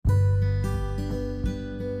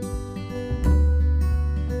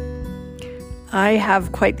I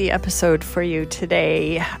have quite the episode for you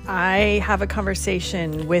today. I have a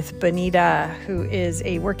conversation with Bonita, who is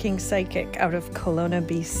a working psychic out of Kelowna,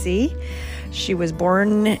 BC. She was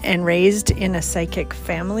born and raised in a psychic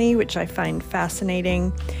family, which I find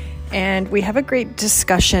fascinating. And we have a great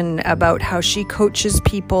discussion about how she coaches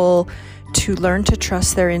people to learn to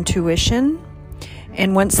trust their intuition.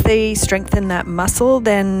 And once they strengthen that muscle,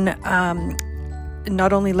 then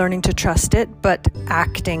not only learning to trust it, but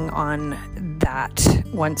acting on that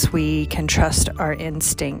once we can trust our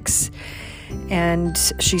instincts. And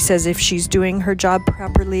she says if she's doing her job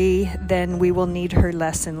properly, then we will need her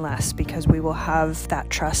less and less because we will have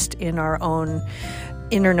that trust in our own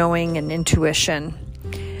inner knowing and intuition.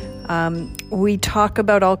 We talk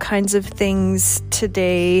about all kinds of things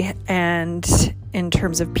today, and in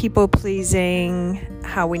terms of people pleasing,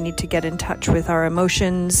 how we need to get in touch with our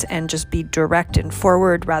emotions and just be direct and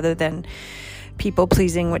forward rather than people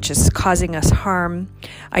pleasing, which is causing us harm.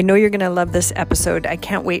 I know you're going to love this episode. I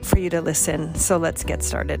can't wait for you to listen. So let's get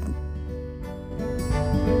started.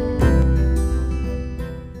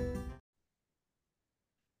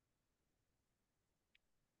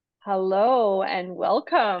 Hello and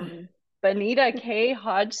welcome, Bonita K.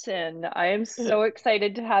 Hodgson. I am so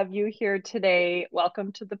excited to have you here today.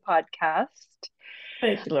 Welcome to the podcast.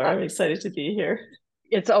 Thank you, Laura. I'm excited to be here.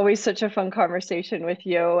 It's always such a fun conversation with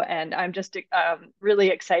you, and I'm just really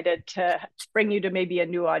excited to bring you to maybe a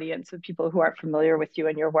new audience of people who aren't familiar with you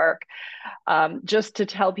and your work. Just to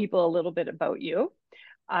tell people a little bit about you.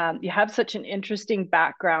 You have such an interesting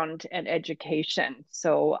background and education.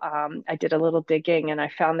 So I did a little digging and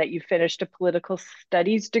I found that you finished a political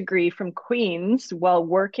studies degree from Queen's while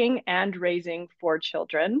working and raising 4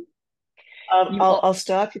 children. I'll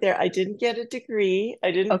stop you there. I didn't get a degree.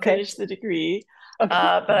 I didn't finish the degree,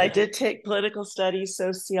 but I did take political studies,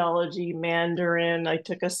 sociology, Mandarin. I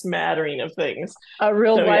took a smattering of things. A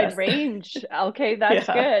real wide range. Okay, that's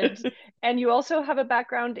Yeah. good. And you also have a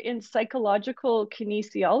background in psychological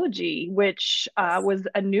kinesiology, which was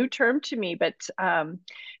a new term to me, but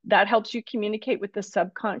that helps you communicate with the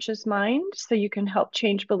subconscious mind so you can help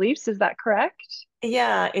change beliefs. Is that correct?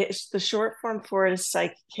 Yeah, it's the short form for it is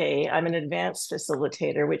Psych K. I'm an advanced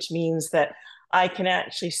facilitator, which means that I can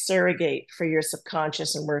actually surrogate for your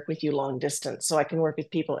subconscious and work with you long distance. So I can work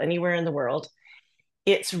with people anywhere in the world.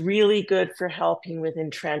 It's really good for helping with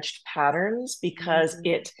entrenched patterns because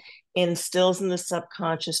it instills in the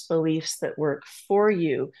subconscious beliefs that work for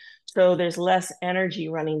you. So there's less energy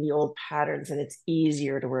running the old patterns and it's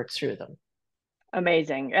easier to work through them.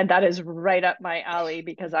 Amazing. And that is right up my alley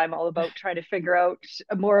because I'm all about trying to figure out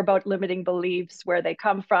more about limiting beliefs, where they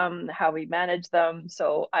come from, how we manage them.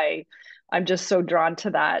 So I'm just so drawn to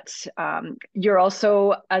that. You're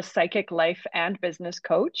also a psychic life and business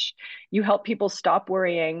coach. You help people stop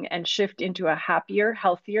worrying and shift into a happier,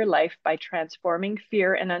 healthier life by transforming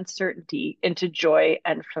fear and uncertainty into joy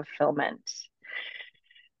and fulfillment.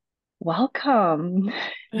 Welcome.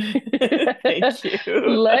 Thank you.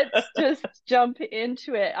 Let's just jump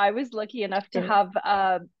into it. I was lucky enough to have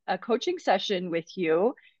a coaching session with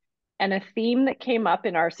you, and a theme that came up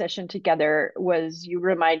in our session together was you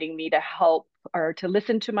reminding me to help or to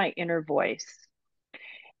listen to my inner voice.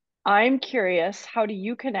 I'm curious, how do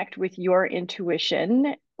you connect with your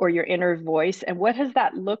intuition or your inner voice, and what has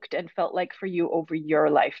that looked and felt like for you over your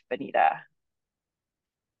life, Bonita?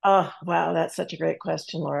 Oh, wow. That's such a great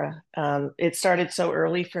question, Laura. It started so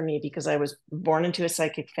early for me because I was born into a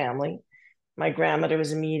psychic family. My grandmother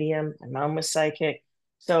was a medium, my mom was psychic.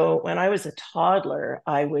 So when I was a toddler,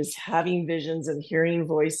 I was having visions and hearing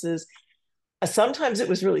voices. Sometimes it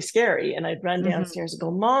was really scary. And I'd run downstairs and go,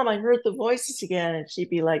 Mom, I heard the voices again. And she'd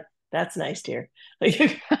be like, that's nice, dear. Like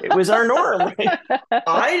it was our norm, right?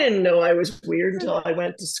 I didn't know I was weird until I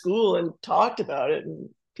went to school and talked about it. And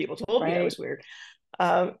people told me I Right. was weird.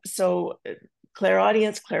 So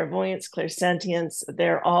clairaudience, clairvoyance, clairsentience,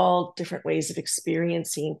 they're all different ways of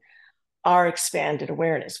experiencing our expanded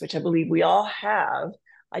awareness, which I believe we all have.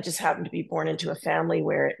 I just happened to be born into a family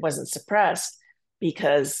where it wasn't suppressed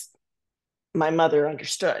because my mother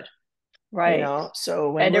understood, Right.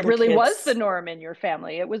 So when And it little really was the kids, norm in your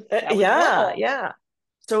family. That was yeah, normal. yeah.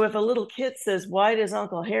 So if a little kid says, why does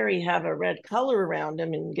Uncle Harry have a red color around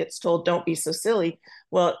him and gets told, don't be so silly?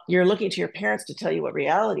 Well, you're looking to your parents to tell you what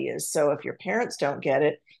reality is. So if your parents don't get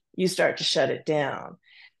it, you start to shut it down.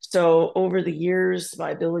 So over the years,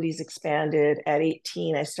 my abilities expanded. At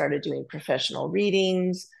 18, I started doing professional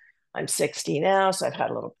readings. I'm 60 now, so I've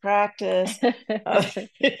had a little practice. Uh,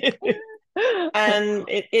 and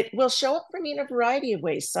it will show up for me in a variety of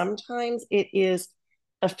ways. Sometimes it is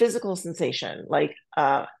a physical sensation, like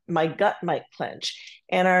my gut might clench.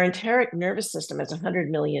 And our enteric nervous system has 100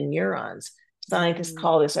 million neurons. Scientists Mm,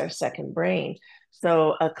 call this our second brain.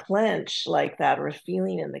 So a clench like that, or a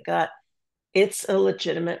feeling in the gut, it's a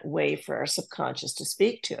legitimate way for our subconscious to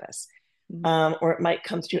speak to us. mm, Or it might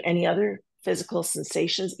come through any other physical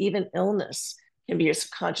sensations. Even illness can be your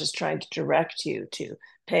subconscious trying to direct you to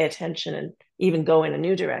pay attention and even go in a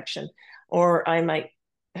new direction. Or I might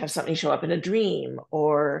have something show up in a dream,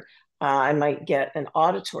 or I might get an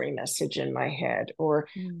auditory message in my head, or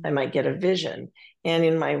I mm. might get a vision. And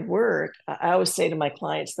in my work, I always say to my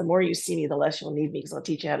clients, the more you see me, the less you'll need me, because I'll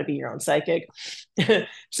teach you how to be your own psychic.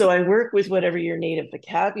 So I work with whatever your native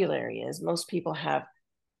vocabulary is. Most people have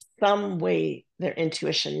some way their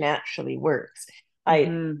intuition naturally works. I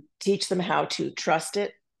Mhm. teach them how to trust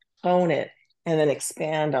it, hone it, and then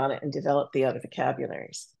expand on it and develop the other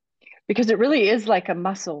vocabularies. Because it really is like a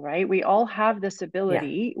muscle, right? We all have this Yeah.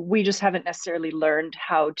 ability. We just haven't necessarily learned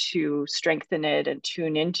how to strengthen it and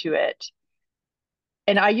tune into it.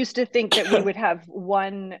 And I used to think that we would have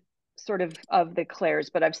one sort of the clairs,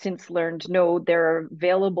 but I've since learned no, they're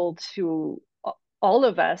available to all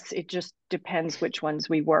of us. It just depends which ones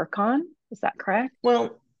we work on. Is that correct?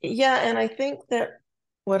 Well, yeah. And I think that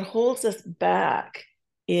what holds us back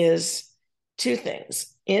is two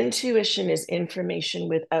things. Intuition is information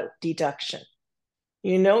without deduction.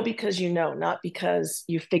 You know because you know, not because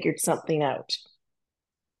you figured something out.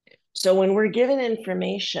 So when we're given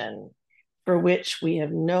information for which we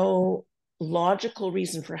have no logical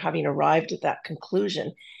reason for having arrived at that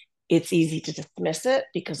conclusion, it's easy to dismiss it,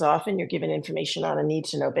 because often you're given information on a need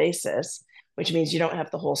to know basis, which means you don't have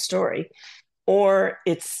the whole story, or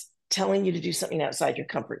it's telling you to do something outside your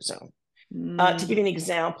comfort zone. To give Mm, you an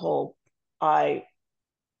example, I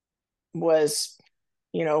was,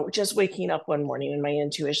 just waking up one morning and my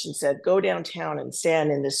intuition said, go downtown and stand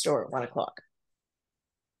in this store at 1 o'clock.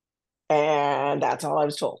 And that's all I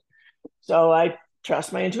was told. So I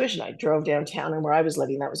trust my intuition. I drove downtown, and where I was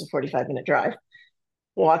living, that was a 45-minute drive.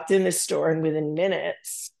 Walked in this store, and within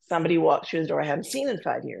minutes, somebody walked through the door I hadn't seen in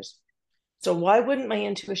 5 years. So why wouldn't my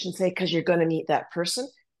intuition say, because you're going to meet that person?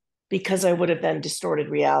 Because I would have then distorted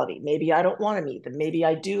reality. Maybe I don't want to meet them. Maybe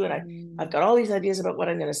I do. And I've mm. got all these ideas about what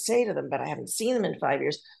I'm going to say to them, but I haven't seen them in 5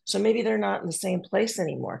 years. So maybe they're not in the same place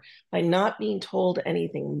anymore. By not being told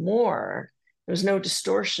anything more, there was no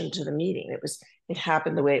distortion to the meeting. It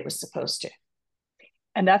happened the way it was supposed to.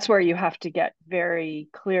 And that's where you have to get very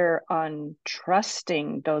clear on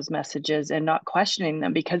trusting those messages and not questioning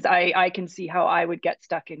them, because I can see how I would get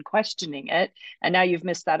stuck in questioning it. And now you've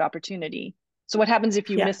missed that opportunity. So what happens if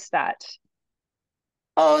you Yeah. miss that?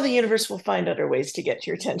 Oh, the universe will find other ways to get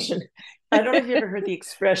your attention. I don't know if you ever heard the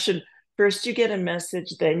expression, first you get a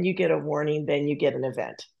message, then you get a warning, then you get an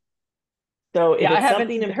event. So if Yeah, I it's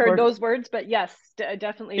something haven't heard important, those words, but yes,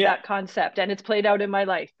 definitely yeah, that concept. And it's played out in my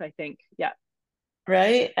life, I think. Yeah.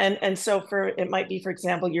 right. And so for it might be, for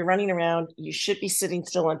example, you're running around, you should be sitting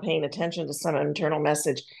still and paying attention to some internal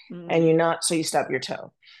message, and Mm. you're not, so you stub your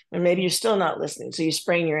toe. And maybe you're still not listening, so you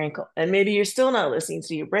sprain your ankle. And maybe you're still not listening,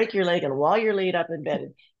 so you break your leg, and while you're laid up in bed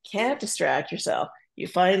and can't distract yourself, you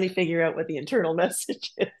finally figure out what the internal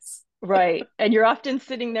message is. Right. And you're often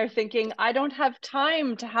sitting there thinking, I don't have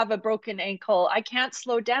time to have a broken ankle. I can't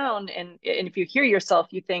slow down. And if you hear yourself,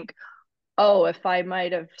 you think, oh, if I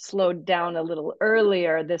might have slowed down a little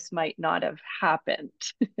earlier, this might not have happened.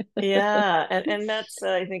 Yeah, and that's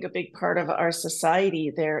I think a big part of our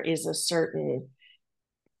society. There is a certain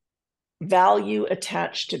value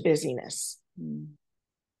attached to busyness. Mm.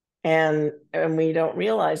 And we don't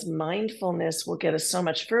realize mindfulness will get us so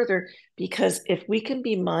much further, because if we can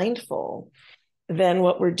be mindful, then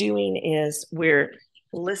what we're doing is we're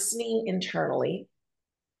listening internally,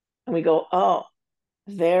 and we go, oh,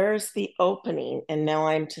 there's the opening, and now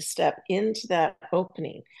I'm to step into that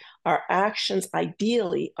opening. Our actions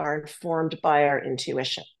ideally are informed by our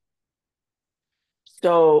intuition.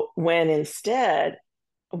 So when instead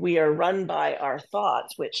we are run by our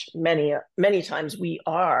thoughts, which many times we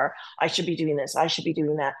are, I should be doing this, I should be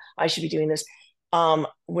doing that, I should be doing this.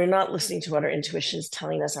 We're not listening to what our intuition is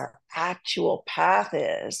telling us our actual path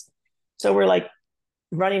is. So we're like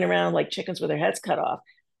running around like chickens with their heads cut off,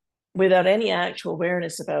 without any actual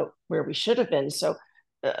awareness about where we should have been. So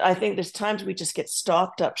I think there's times we just get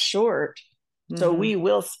stopped up short. So Mm-hmm. we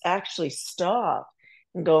will actually stop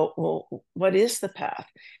and go, well, what is the path?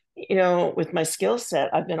 With my skill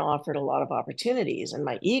set, I've been offered a lot of opportunities, and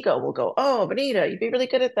my ego will go, oh, Bonita, you'd be really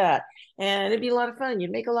good at that. And it'd be a lot of fun.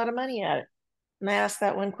 You'd make a lot of money at it. And I ask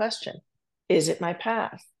that one question: is it my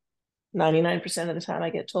path? 99% of the time I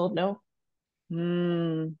get told no.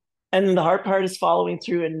 Mm. And then the hard part is following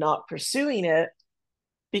through and not pursuing it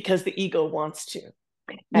because the ego wants to.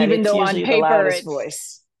 And Even it's though on usually the paper loudest it's,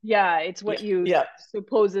 voice. yeah, it's Yeah. what you Yeah.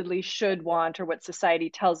 supposedly should want, or what society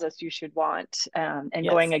tells us you should want. And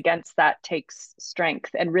going Yes. against that takes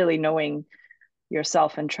strength, and really knowing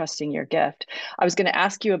yourself and trusting your gift. I was going to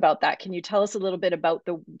ask you about that. Can you tell us a little bit about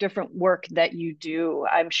the different work that you do?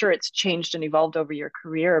 I'm sure it's changed and evolved over your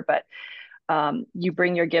career, but you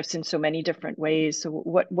bring your gifts in so many different ways. So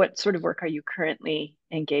what sort of work are you currently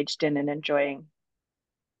engaged in and enjoying?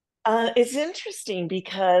 It's interesting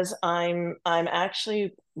because I'm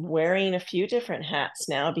actually wearing a few different hats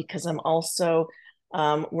now because I'm also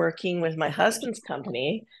working with my husband's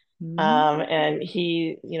company, Mm. and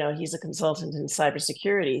he's a consultant in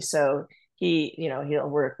cybersecurity. So he'll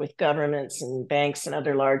work with governments and banks and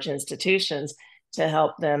other large institutions to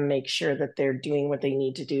help them make sure that they're doing what they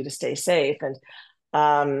need to do to stay safe.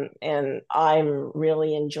 And I'm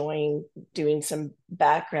really enjoying doing some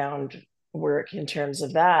background work in terms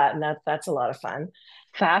of that, and that's a lot of fun.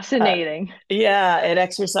 Uh, Fascinating. yeah, it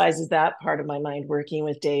exercises that part of my mind, working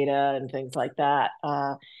with data and things like that.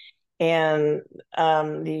 And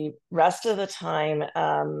the rest of the time,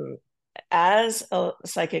 as a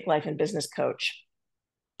psychic life and business coach,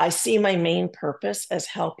 I see my main purpose as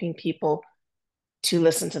helping people to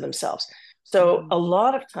listen to themselves. So Mm, a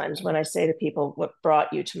lot of times when I say to people, what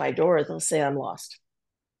brought you to my door, they'll say, I'm lost.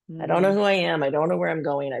 I don't know mm. who I am. I don't know where I'm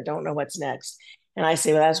going. I don't know what's next. And I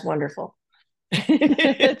say, well, that's wonderful.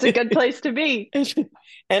 It's a good place to be.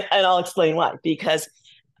 And I'll explain why. Because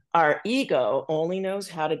our ego only knows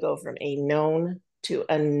how to go from a known to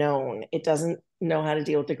a known. It doesn't know how to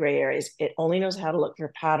deal with the gray areas. It only knows how to look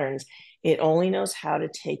for patterns. It only knows how to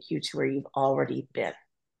take you to where you've already been.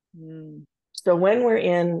 Mm, So when we're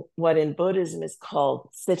in what in Buddhism is called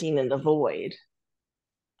sitting in the void,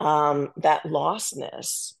 that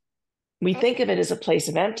lostness, we think of it as a place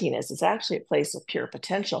of emptiness. It's actually a place of pure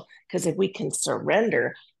potential, because if we can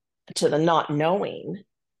surrender to the not knowing,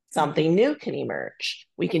 mhm, something new can emerge.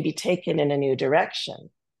 We can be taken in a new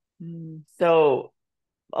direction. mm, So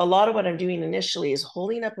a lot of what I'm doing initially is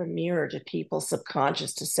holding up a mirror to people's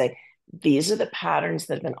subconscious to say, these are the patterns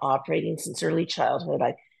that have been operating since early childhood.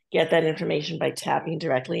 I get that information by tapping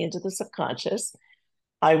directly into the subconscious.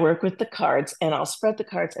 I work with the cards and I'll spread the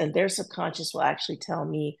cards, and their subconscious will actually tell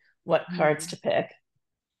me what cards mm, to pick.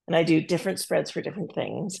 And I do different spreads for different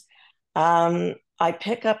things. I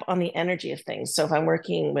pick up on the energy of things. So if I'm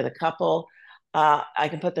working with a couple, I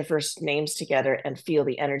can put their first names together and feel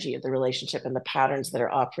the energy of the relationship and the patterns that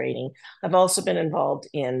are operating. I've also been involved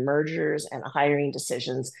in mergers and hiring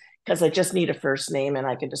decisions because I just need a first name and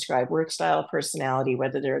I can describe work style, personality,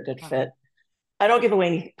 whether they're a good uh-huh, fit. I don't give away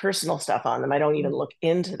any personal stuff on them. I don't even mm, look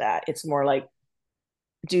into that. It's more like,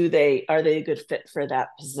 are they a good fit for that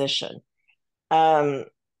position? Um,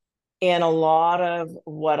 and a lot of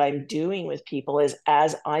what I'm doing with people is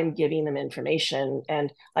as I'm giving them information,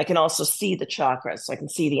 and I can also see the chakras, so I can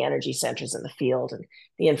see the energy centers in the field and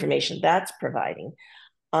the information that's providing.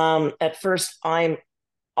 At first, I'm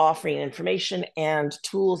offering information and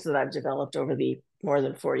tools that I've developed over the more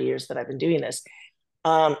than 40 years that I've been doing this.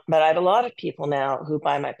 But I have a lot of people now who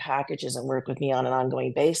buy my packages and work with me on an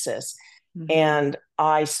ongoing basis. mhm, And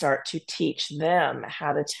I start to teach them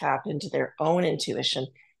how to tap into their own intuition,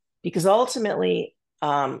 because ultimately,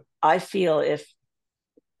 I feel if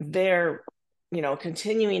they're,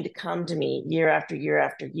 continuing to come to me year after year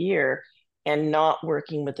after year and not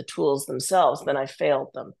working with the tools themselves, then I failed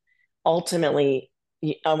them. Ultimately,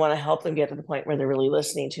 I want to help them get to the point where they're really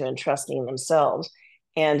listening to and trusting themselves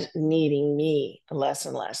and needing me less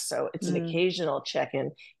and less. So it's an mm, occasional check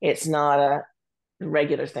in. It's not a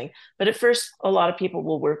regular thing. But at first, a lot of people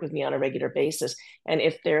will work with me on a regular basis. And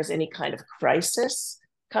if there's any kind of crisis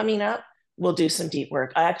coming up, we'll do some deep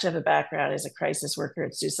work. I actually have a background as a crisis worker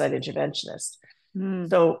and suicide interventionist. mm.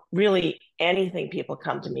 So, really, anything people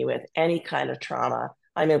come to me with, any kind of trauma,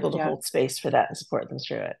 I'm able to Yeah. hold space for that and support them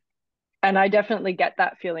through it. And I definitely get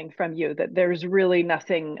that feeling from you, that there's really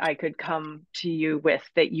nothing I could come to you with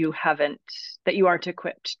that you haven't, that you aren't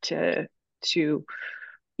equipped to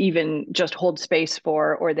even just hold space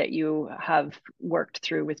for, or that you have worked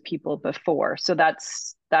through with people before. So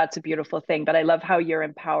that's a beautiful thing. But I love how you're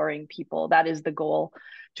empowering people. That is the goal,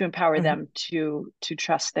 to empower Mm-hmm. them to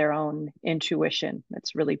trust their own intuition.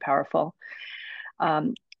 That's really powerful.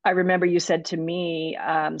 um, I remember you said to me,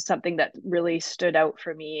 something that really stood out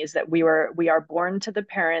for me is that we are born to the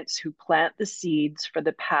parents who plant the seeds for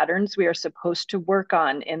the patterns we are supposed to work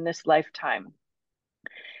on in this lifetime.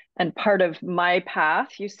 And part of my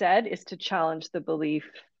path, you said, is to challenge the belief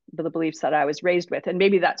the beliefs that I was raised with. And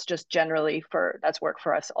maybe that's just generally that's work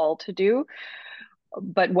for us all to do.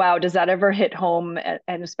 But wow, does that ever hit home?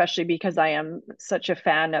 And especially because I am such a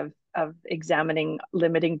fan of examining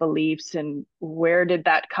limiting beliefs and where did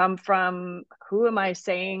that come from? Who am I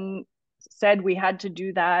saying said we had to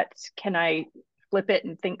do that? Can I flip it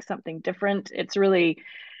and think something different? It's really,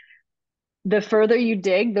 the further you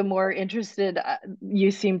dig, the more interested you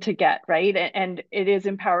seem to get, right? And it is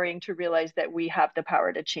empowering to realize that we have the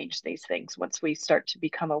power to change these things. Once we start to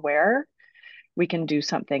become aware, we can do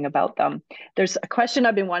something about them. There's a question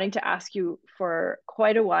I've been wanting to ask you for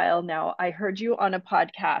quite a while now. I heard you on a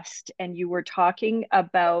podcast and you were talking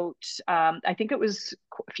about, I think it was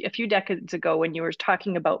a few decades ago when you were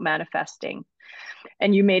talking about manifesting.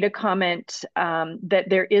 And you made a comment that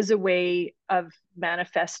there is a way of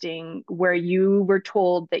manifesting where you were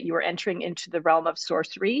told that you were entering into the realm of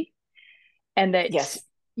sorcery and that Yes.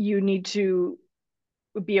 you need to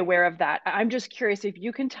be aware of that. I'm just curious if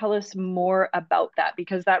you can tell us more about that,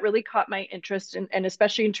 because that really caught my interest, and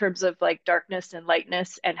especially in terms of like darkness and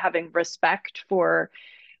lightness and having respect for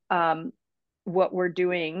um, what we're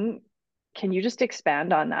doing. Can you just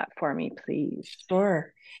expand on that for me, please?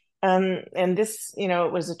 Sure. And this,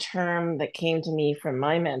 it was a term that came to me from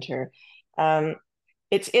my mentor. Um,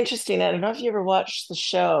 it's interesting. I don't know if you ever watched the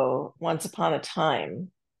show Once Upon a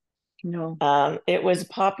Time. No. It was a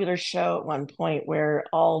popular show at one point where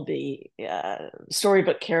all the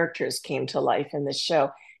storybook characters came to life in this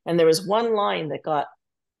show. And there was one line that got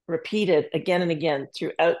repeated again and again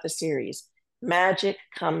throughout the series: magic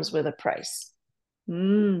comes with a price.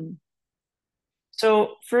 Mm.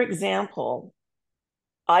 So, for example,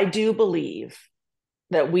 I do believe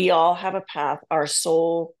that we all have a path our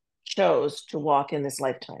soul chose to walk in this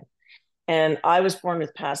lifetime. And I was born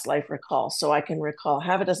with past life recall. So I can recall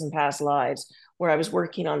half a dozen past lives where I was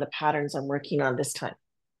working on the patterns I'm working on this time.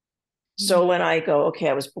 So when I go, okay,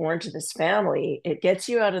 I was born to this family, it gets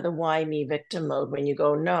you out of the why me victim mode when you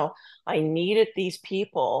go, no, I needed these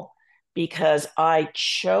people because I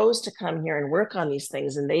chose to come here and work on these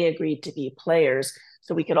things and they agreed to be players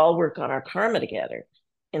so we could all work on our karma together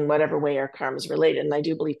in whatever way our karma is related. And I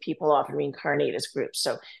do believe people often reincarnate as groups.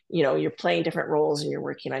 So, you're playing different roles and you're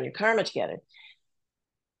working on your karma together.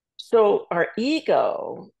 So our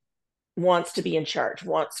ego wants to be in charge,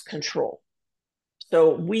 wants control.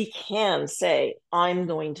 So we can say, I'm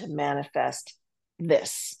going to manifest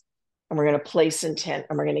this. And we're going to place intent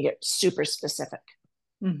and we're going to get super specific.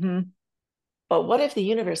 Mm-hmm. But what if the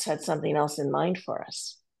universe had something else in mind for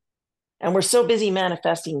us? And we're so busy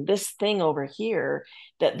manifesting this thing over here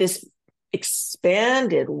that this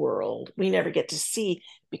expanded world we never get to see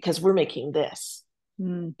because we're making this.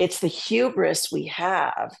 Mm. It's the hubris we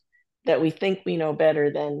have that we think we know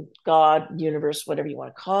better than God, universe, whatever you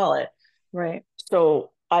want to call it. Right.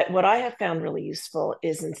 So what I have found really useful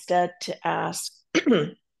is instead to ask,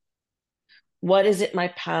 what is it my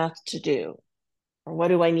path to do? Or what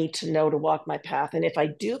do I need to know to walk my path? And if I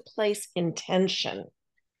do place intention,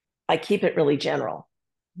 I keep it really general.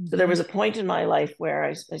 So there Mm-hmm. was a point in my life where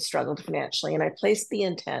I struggled financially and I placed the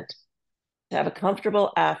intent to have a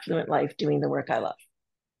comfortable, affluent life doing the work I love.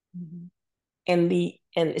 Mm-hmm.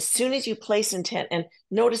 And as soon as you place intent, and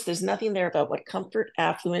notice there's nothing there about what comfort,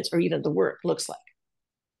 affluence, or even the work looks like.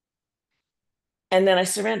 And then I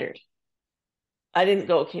surrendered. I didn't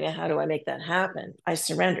go, okay, now how do I make that happen? I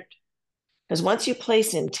surrendered. Because once you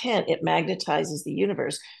place intent, it magnetizes the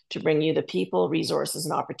universe to bring you the people, resources,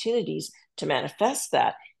 and opportunities to manifest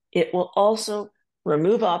that. It will also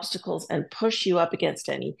remove obstacles and push you up against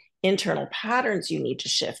any internal patterns you need to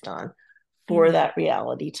shift on for Mm. that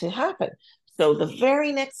reality to happen. So the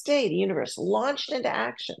very next day, the universe launched into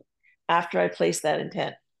action after I placed that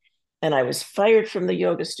intent. And I was fired from the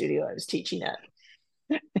yoga studio I was teaching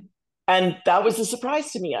at. And that was a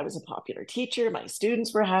surprise to me. I was a popular teacher. My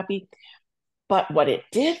students were happy. But what it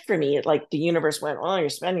did for me, like the universe went, oh, you're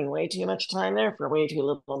spending way too much time there for way too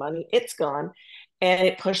little money. It's gone. And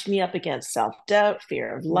it pushed me up against self-doubt,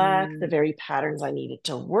 fear of lack, the Mm. very patterns I needed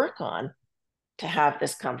to work on to have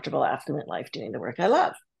this comfortable, affluent life doing the work I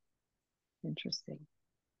love. Interesting.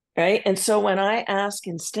 Right. And so when I ask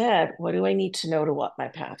instead, what do I need to know to walk my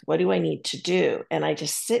path? What do I need to do? And I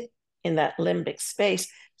just sit in that limbic space,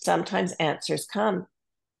 sometimes answers come.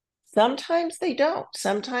 Sometimes they don't.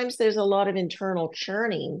 Sometimes there's a lot of internal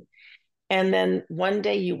churning. And then one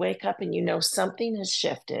day you wake up and something has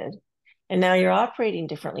shifted. And now you're operating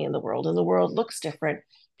differently in the world, and the world looks different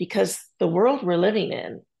because the world we're living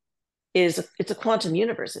in it's a quantum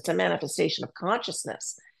universe. It's a manifestation of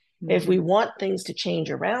consciousness. If we Mm-hmm. want things to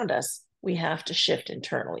change around us, we have to shift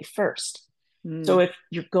internally first. Mm. So if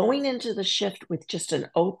you're going into the shift with just an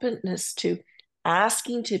openness to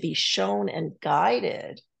asking to be shown and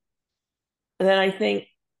guided, then I think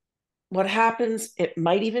what happens, it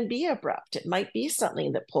might even be abrupt. It might be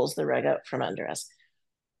something that pulls the rug out from under us,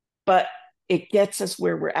 but it gets us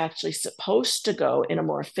where we're actually supposed to go in a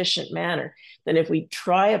more efficient manner than if we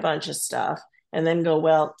try a bunch of stuff and then go,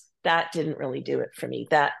 well, that didn't really do it for me.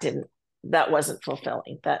 That wasn't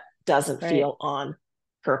fulfilling. That doesn't Right. feel on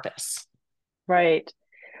purpose. Right.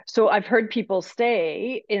 So I've heard people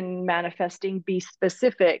say in manifesting, be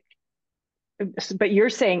specific, but you're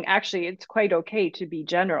saying actually it's quite okay to be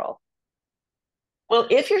general. Well,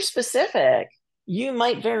 if you're specific, you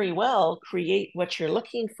might very well create what you're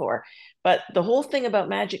looking for. But the whole thing about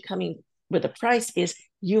magic coming with a price is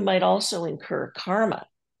you might also incur karma.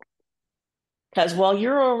 Because while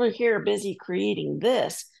you're over here busy creating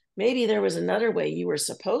this, maybe there was another way you were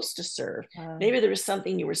supposed to serve. Maybe there was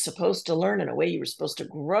something you were supposed to learn in a way you were supposed to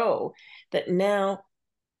grow that now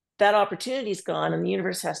that opportunity's gone and the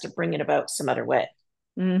universe has to bring it about some other way.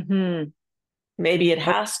 Mm-hmm. Maybe it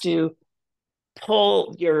has to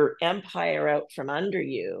pull your empire out from under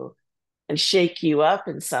you and shake you up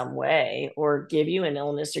in some way or give you an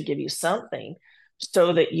illness or give you something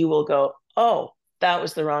so that you will go, oh, that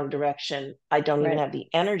was the wrong direction. I don't even Right. have the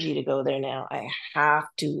energy to go there now. I have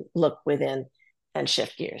to look within and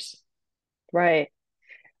shift gears. Right.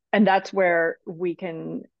 And that's where we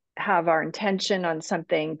can have our intention on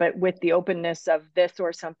something, but with the openness of this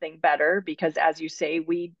or something better, because as you say,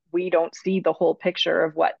 we don't see the whole picture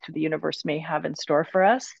of what the universe may have in store for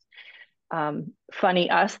us. Funny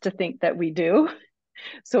us to think that we do.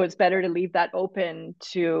 So it's better to leave that open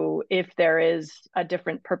to if there is a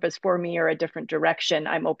different purpose for me or a different direction,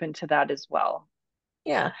 I'm open to that as well.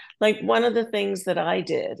 Yeah. Like one of the things that I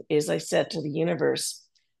did is I said to the universe,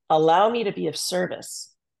 allow me to be of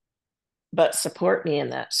service, but support me in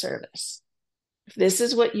that service. If this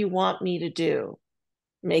is what you want me to do,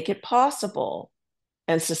 make it possible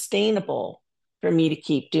and sustainable for me to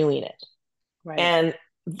keep doing it. Right. And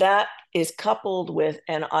that is coupled with,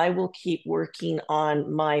 and I will keep working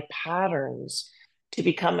on my patterns to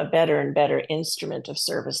become a better and better instrument of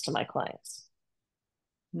service to my clients.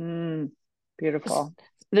 Mm, beautiful.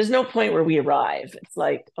 There's no point where we arrive. It's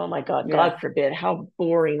like, oh my God, Yeah, God forbid, how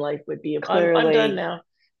boring life would be. I'm done clearly. now, right?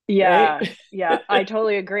 Yeah, yeah, I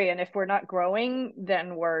totally agree. And if we're not growing,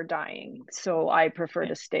 then we're dying. So I prefer Yeah.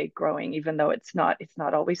 to stay growing, even though it's not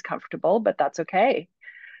always comfortable, but that's okay.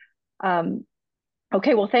 Um,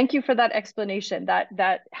 okay, well, thank you for that explanation.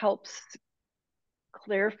 That helps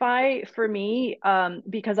clarify for me,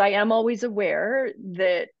 because I am always aware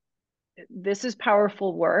that this is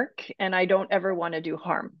powerful work, and I don't ever want to do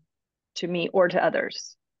harm to me or to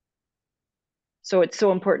others. So it's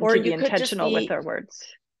so important Or to be you could just intentional with be, our words.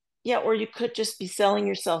 yeah, or you could just be selling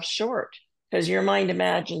yourself short because your mind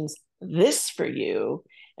imagines this for you.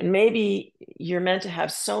 And maybe you're meant to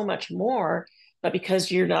have so much more, but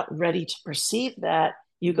because you're not ready to perceive that,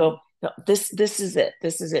 you Mm, go, no, this is it.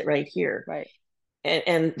 This is it right here. right.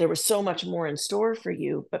 And there was so much more in store for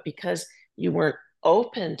you, but because you weren't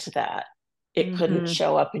open to that, it couldn't Mm-hmm.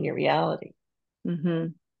 show up in your reality. Mm-hmm.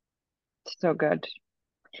 So good.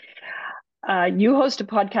 You host a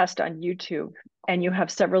podcast on YouTube, and you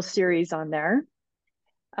have several series on there.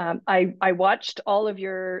 I watched all of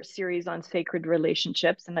your series on sacred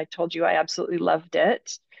relationships, and I told you I absolutely loved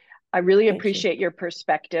it. I really Thank you. appreciate your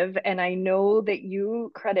perspective, and I know that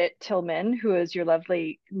you credit Tillman, who is your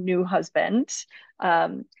lovely new husband.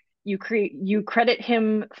 Um, you credit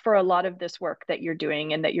him for a lot of this work that you're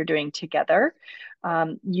doing and that you're doing together.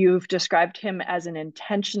 You've described him as an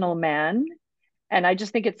intentional man, and I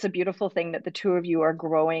just think it's a beautiful thing that the two of you are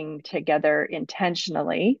growing together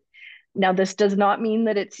intentionally. Now, this does not mean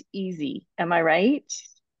that it's easy. Am I right?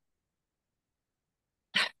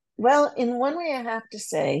 Well, in one way, I have to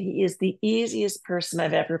say he is the easiest person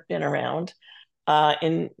I've ever been around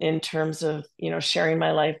in terms of sharing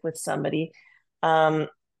my life with somebody. Um,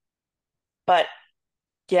 but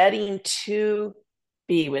getting to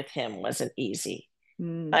be with him wasn't easy. I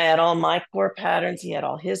Mm, had all my core patterns. He had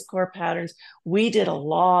all his core patterns. We did a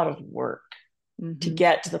lot of work to hmm.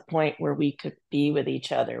 get to the point where we could be with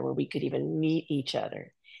each other, where we could even meet each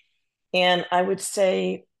other. And I would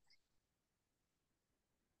say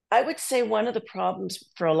one of the problems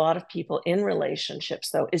for a lot of people in relationships,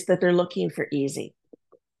 though, is that they're looking for easy.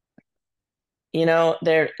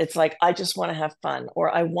 It's like, I just want to have fun, or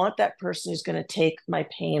I want that person who's going to take my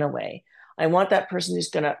pain away. I want that person who's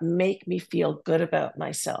going to make me feel good about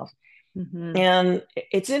myself. Hmm. And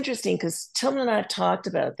it's interesting because Tillman and I have talked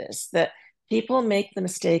about this, that people make the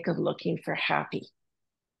mistake of looking for happy.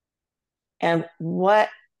 And what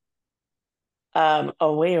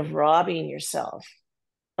a way of robbing yourself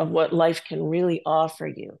of what life can really offer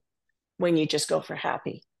you when you just go for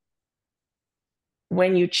happy.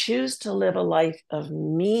 When you choose to live a life of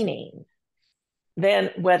meaning,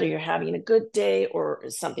 then whether you're having a good day or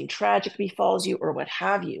something tragic befalls you or what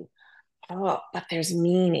have you, oh, but there's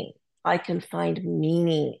meaning. I can find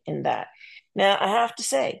meaning in that. Now, I have to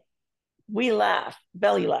say, we laugh,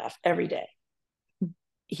 belly laugh every day.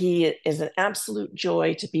 He is an absolute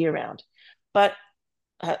joy to be around. But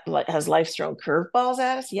has life thrown curveballs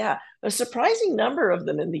at us? Yeah, a surprising number of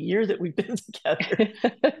them in the year that we've been together.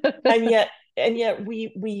 and yet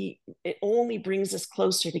we it only brings us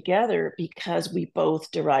closer together because we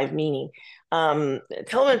both derive meaning.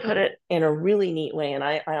 Tillman put it in a really neat way, and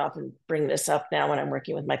I often bring this up now when I'm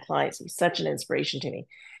working with my clients. It's such an inspiration to me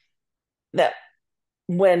that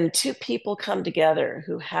when two people come together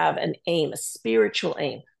who have an aim, a spiritual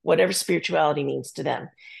aim, whatever spirituality means to them,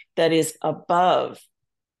 that is above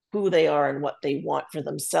who they are and what they want for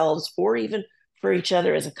themselves or even for each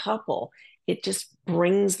other as a couple, it just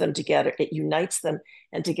brings them together. It unites them,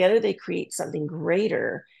 and together they create something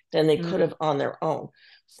greater than they could have on their own.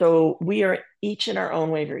 So we are each in our own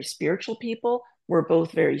way very spiritual people. We're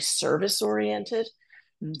both very service oriented.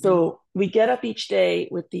 So we get up each day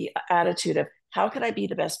with the attitude of, how can I be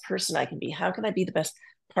the best person I can be? How can I be the best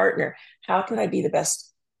partner? How can I be the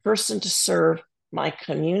best person to serve my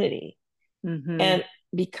community? And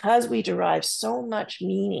because we derive so much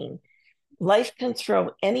meaning, life can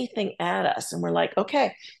throw anything at us. And we're like,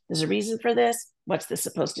 okay, there's a reason for this. What's this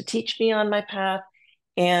supposed to teach me on my path?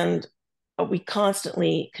 And we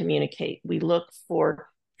constantly communicate. We look for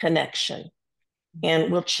connection,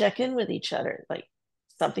 and we'll check in with each other. Like,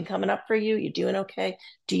 something coming up for you? You doing okay?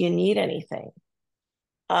 Do you need anything?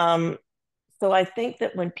 So I think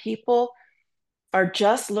that when people are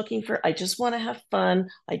just looking for, I just want to have fun,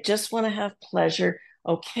 I just want to have pleasure,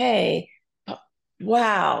 okay, but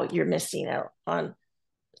wow, you're missing out on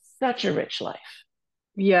such a rich life,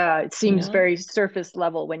 Yeah, it you seems know? very surface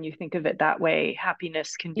level when you think of it that way.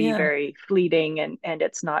 Happiness can be Yeah. very fleeting, and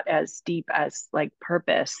it's not as deep as like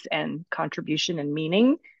purpose and contribution and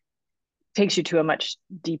meaning. Takes you to a much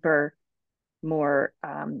deeper, more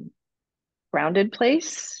grounded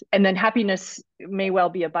place. And then happiness may well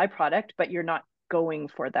be a byproduct, but you're not going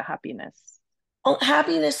for the happiness. Well,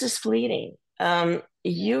 happiness is fleeting.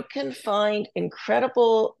 You can find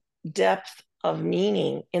incredible depth of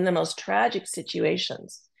meaning in the most tragic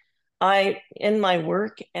situations. In my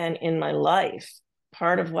work and in my life,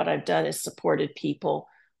 part of what I've done is supported people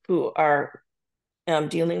who are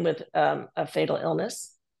dealing with a fatal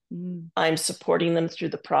illness. I'm supporting them through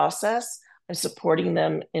the process. I'm supporting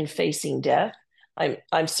them in facing death.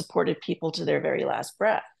 I've supported people to their very last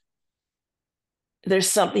breath.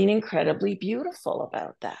 There's something incredibly beautiful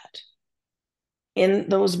about that. In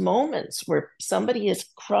those moments where somebody is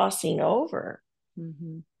crossing over,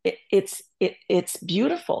 it's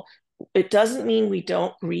beautiful. It doesn't mean we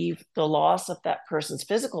don't grieve the loss of that person's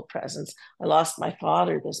physical presence. I lost my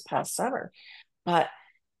father this past summer, but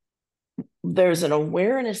there's an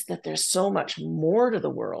awareness that there's so much more to the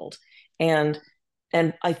world. And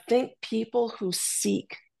I think people who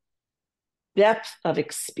seek depth of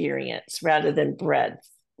experience rather than breadth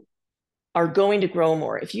are going to grow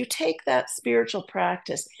more. If you take that spiritual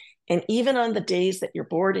practice, and even on the days that you're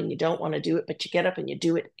bored and you don't want to do it, but you get up and you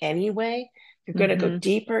do it anyway, you're going to go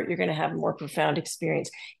deeper. You're going to have a more profound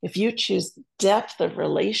experience. If you choose depth of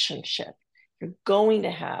relationship, you're going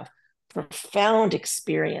to have profound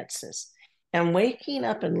experiences. And waking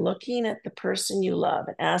up and looking at the person you love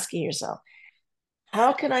and asking yourself,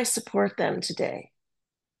 how can I support them today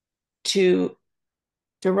to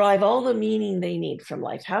derive all the meaning they need from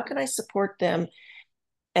life? How can I support them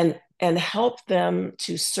and help them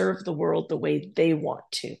to serve the world the way they want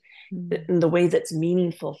to, in the way that's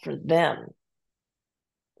meaningful for them?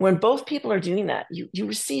 When both people are doing that, you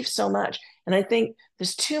receive so much. And I think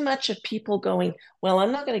there's too much of people going, well,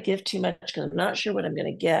 I'm not going to give too much because I'm not sure what I'm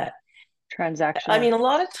going to get. I Transactional. mean, a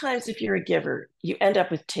lot of times if you're a giver, you end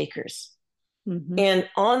up with takers. And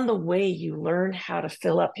on the way, you learn how to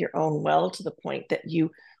fill up your own well to the point that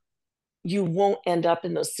you won't end up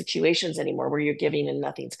in those situations anymore where you're giving and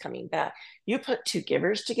nothing's coming back. You put two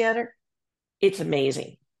givers together, it's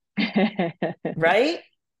amazing, right?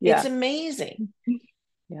 It's Yeah. amazing.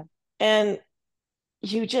 Yeah. And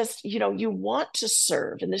you just, you want to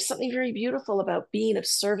serve. And there's something very beautiful about being of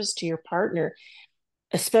service to your partner,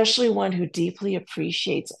 especially one who deeply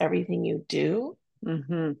appreciates everything you do.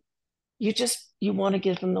 You want to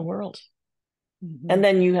give them the world. And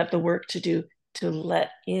then you have the work to do to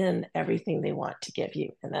let in everything they want to give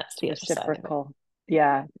you. And that's It's the other side of it. reciprocal.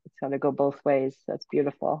 Yeah, it's got to go both ways. That's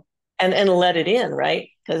beautiful. And let it in, right?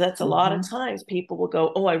 Because that's a lot of Mm-hmm. times people will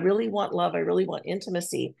go, oh, I really want love, I really want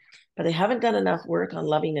intimacy, but they haven't done enough work on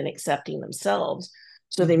loving and accepting themselves.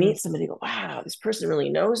 So they Mm-hmm. meet somebody, go, wow, this person really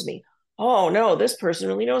knows me. Oh no, this person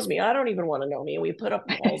really knows me. I don't even want to know me. And we put up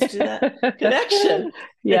walls to that connection.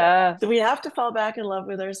 Yeah. So we have to fall back in love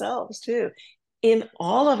with ourselves too, in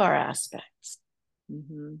all of our aspects,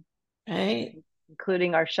 Mm-hmm. right?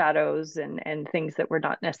 Including our shadows and things that we're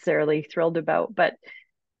not necessarily thrilled about, but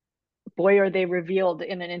boy, are they revealed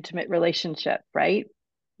in an intimate relationship, right?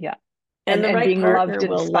 Yeah. And the And right being loved partner in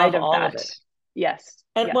will love spite of all of that. it. Yes.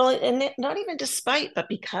 And well, Yes. and not even despite, but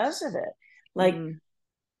because of it. Like Mm,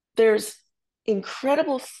 there's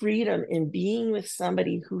incredible freedom in being with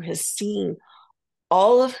somebody who has seen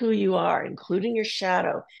all of who you are, including your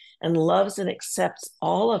shadow, and loves and accepts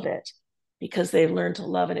all of it because they've learned to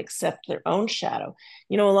love and accept their own shadow.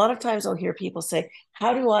 You know, a lot of times I'll hear people say,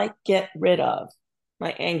 how do I get rid of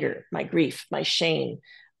my anger, my grief, my shame,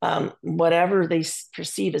 whatever they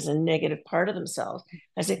perceive as a negative part of themselves?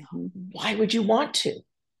 I say, mhm, why would you want to?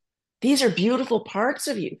 These are beautiful parts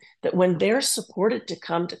of you that when they're supported to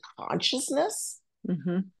come to consciousness,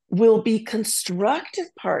 mhm, will be constructive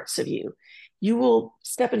parts of you. You will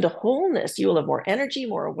step into wholeness. You will have more energy,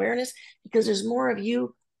 more awareness, because there's more of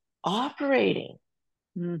you operating.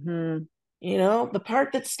 mhm, You know, the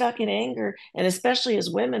part that's stuck in anger, and especially as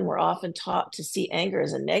women, we're often taught to see anger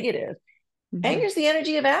as a negative. Anger mhm. is the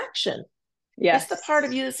energy of action. It's the part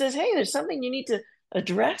of Yes. you that says, hey, there's something you need to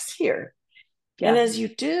address here. And Yeah. as you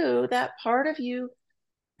do, that part of you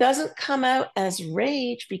doesn't come out as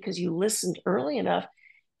rage because you listened early enough.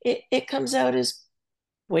 It comes out as,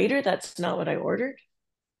 waiter, that's not what I ordered.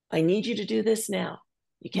 I need you to do this now.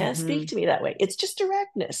 You can't speak Mhm, to me that way. It's just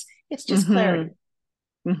directness. It's just clarity.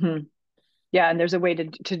 mhm, mhm. Yeah, and there's a way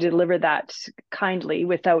to deliver that kindly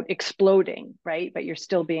without exploding, right? But you're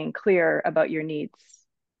still being clear about your needs.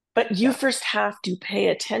 But you Yeah. first have to pay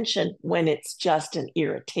attention when it's just an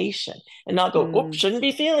irritation and not go, oh, Mm. shouldn't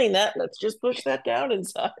be feeling that. Let's just push that down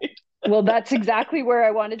inside. Well, that's exactly where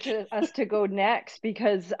I wanted us to go next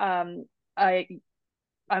because I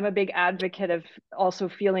I'm a big advocate of also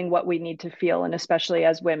feeling what we need to feel, and especially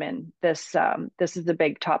as women, this is a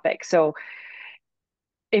big topic. So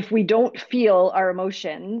if we don't feel our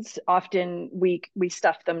emotions, often we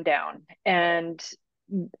stuff them down. And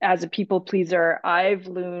as a people pleaser, I've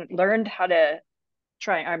learned how to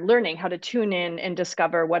I'm learning how to tune in and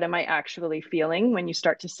discover what am I actually feeling when you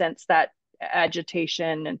start to sense that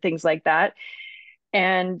agitation and things like that.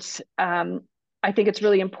 And I think it's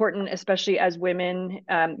really important, especially as women.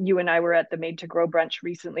 You and I were at the Made to Grow brunch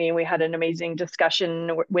recently, and we had an amazing discussion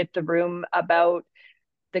with the room about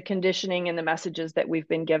the conditioning and the messages that we've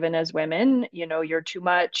been given as women. You know, you're too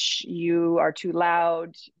much, you are too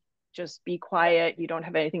loud, just be quiet, you don't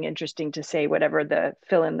have anything interesting to say, whatever the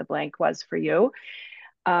fill in the blank was for you.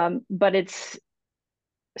 But it's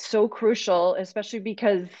so crucial, especially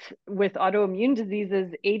because with autoimmune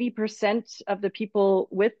diseases, 80% of the people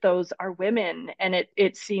with those are women. And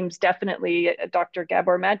it seems definitely, Dr.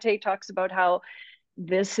 Gabor Mate talks about how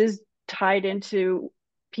this is tied into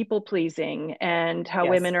people pleasing and how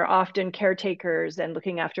Yes. women are often caretakers and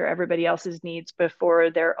looking after everybody else's needs before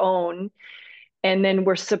their own. And then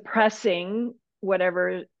we're suppressing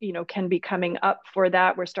whatever can be coming up for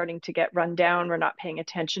that. We're starting to get run down, we're not paying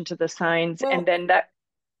attention to the signs, and Well, then that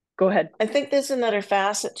go ahead. I think there's another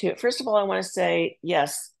facet to it. First of all, I want to say,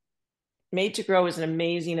 yes, Made to Grow is an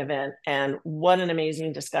amazing event and what an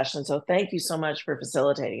amazing discussion. So thank you so much for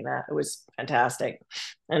facilitating that. It was fantastic.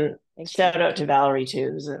 And Thank you. shout out to Valerie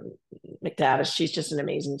too, who's McTavish. She's just an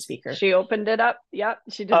amazing speaker. She opened it up. Yep,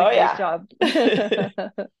 she did a Oh great yeah. job.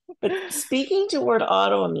 But speaking toward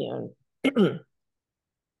autoimmune,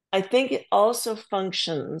 I think it also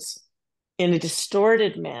functions in a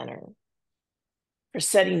distorted manner for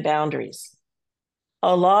setting boundaries.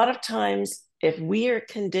 A lot of times, if we are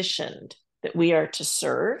conditioned that we are to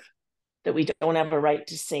serve, that we don't have a right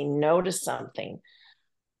to say no to something,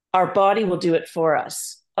 our body will do it for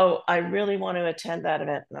us. Oh, I really want to attend that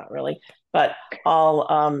event. Not really, but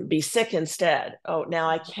I'll be sick instead. Oh, now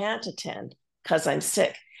I can't attend because I'm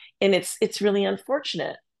sick. And it's really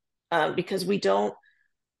unfortunate because we don't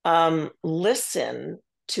listen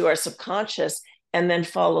to our subconscious and then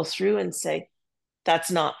follow through and say,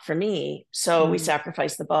 that's not for me. So we Mm.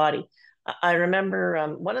 sacrifice the body. I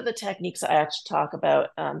remember one of the techniques I actually talk about.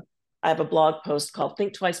 I have a blog post called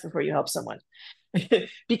Think Twice Before You Help Someone.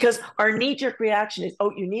 Because our knee jerk reaction is,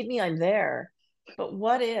 oh, you need me, I'm there. But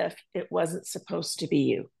what if it wasn't supposed to be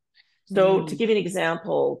you? So to give you an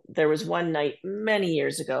example, there was one night many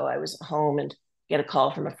years ago, I was home and get a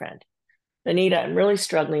call from a friend. Bonita, I'm really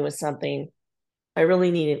struggling with something. I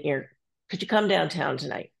really need an ear. Could you come downtown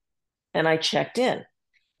tonight? And I checked in.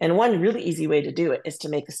 And one really easy way to do it is to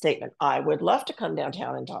make a statement. I would love to come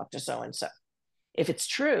downtown and talk to so-and-so. If it's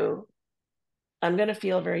true, I'm going to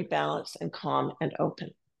feel very balanced and calm and open.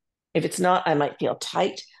 If it's not, I might feel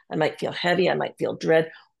tight. I might feel heavy. I might feel dread,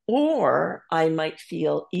 or I might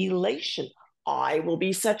feel elation. I will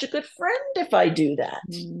be such a good friend if I do that.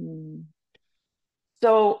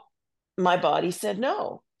 So my body said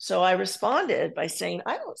no. So I responded by saying,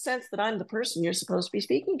 I don't sense that I'm the person you're supposed to be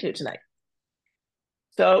speaking to tonight.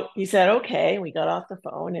 So he said, okay. We got off the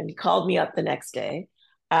phone and he called me up the next day.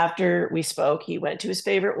 After we spoke, he went to his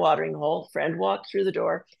favorite watering hole. Friend walked through the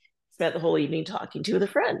door, spent the whole evening talking to the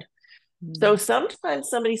friend. So sometimes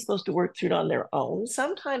somebody's supposed to work through it on their own.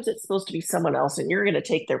 Sometimes it's supposed to be someone else and you're going to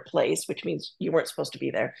take their place, which means you weren't supposed to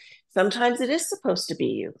be there. Sometimes it is supposed to be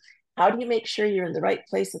you. How do you make sure you're in the right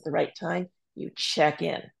place at the right time? You check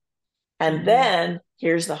in. And then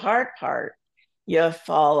here's the hard part. You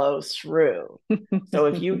follow through. So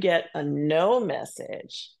if you get a no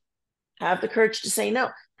message, have the courage to say no.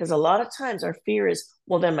 Because a lot of times our fear is,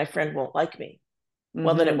 well, then my friend won't like me.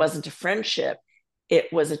 Well, then it wasn't a friendship.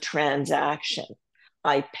 It was a transaction.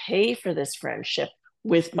 I pay for this friendship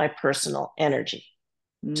with my personal energy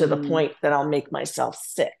to the point that I'll make myself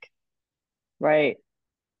sick. Right.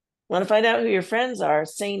 Want to find out who your friends are,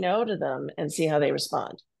 say no to them and see how they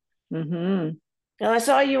respond. And I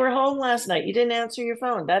saw you were home last night. You didn't answer your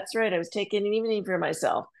phone. That's right. I was taking an evening for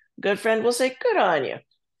myself. Good friend will say, good on you.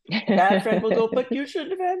 Bad friend will go, but you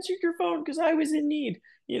shouldn't have answered your phone because I was in need.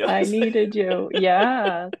 You know, I needed you.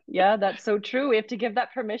 Yeah. Yeah, that's so true. We have to give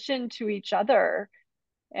that permission to each other,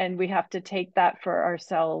 and we have to take that for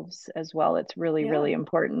ourselves as well. It's really, really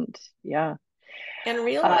important. Yeah. And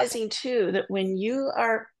realizing too that when you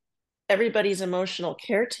are everybody's emotional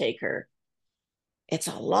caretaker, it's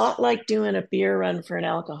a lot like doing a beer run for an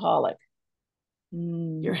alcoholic.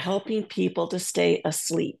 You're helping people to stay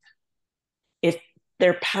asleep. If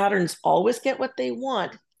their patterns always get what they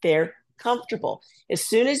want, they're comfortable. As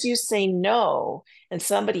soon as you say no and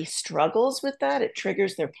somebody struggles with that, it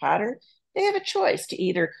triggers their pattern. They have a choice to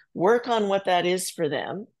either work on what that is for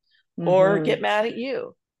them or get mad at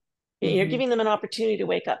you. You're giving them an opportunity to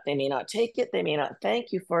wake up. They may not take it, they may not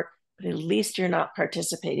thank you for it, but at least you're not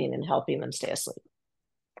participating in helping them stay asleep.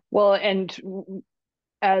 Well, and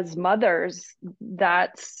as mothers,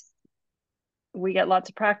 we get lots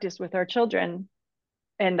of practice with our children.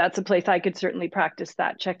 And that's a place I could certainly practice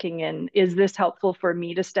that, checking in. Is this helpful for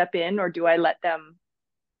me to step in, or do I let them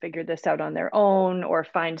figure this out on their own or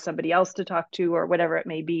find somebody else to talk to or whatever it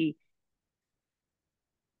may be?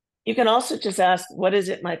 You can also just ask, what is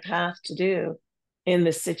it my path to do in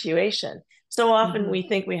this situation? So often we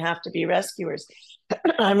think we have to be rescuers.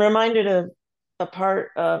 I'm reminded of a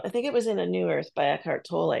part of, I think it was in A New Earth by Eckhart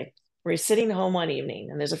Tolle, where he's sitting home one evening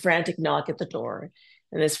and there's a frantic knock at the door.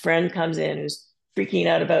 And this friend comes in who's freaking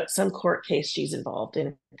out about some court case she's involved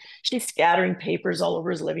in. She's scattering papers all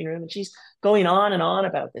over his living room and she's going on and on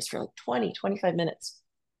about this for like 20, 25 minutes.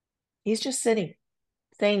 He's just sitting,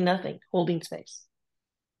 saying nothing, holding space.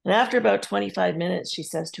 And after about 25 minutes, she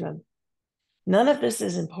says to him, none of this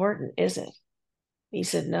is important, is it? He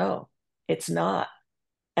said, no, it's not.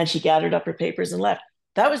 And she gathered up her papers and left.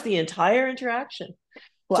 That was the entire interaction.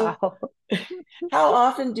 Wow. So how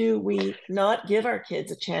often do we not give our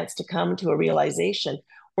kids a chance to come to a realization,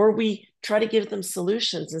 or we try to give them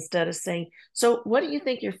solutions instead of saying, so what do you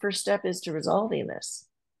think your first step is to resolving this?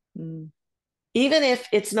 Even if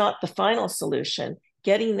it's not the final solution,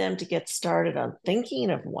 getting them to get started on thinking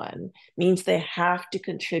of one means they have to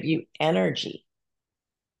contribute energy,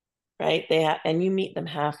 right? And you meet them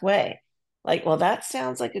halfway. Like, well, that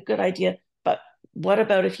sounds like a good idea, but what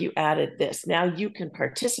about if you added this? Now you can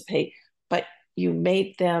participate, but you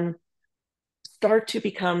made them start to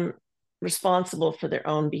become responsible for their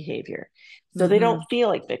own behavior. So they don't feel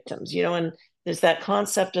like victims, you know, and there's that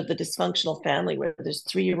concept of the dysfunctional family where there's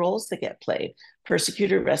three roles that get played: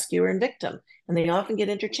 persecutor, rescuer, and victim. And they often get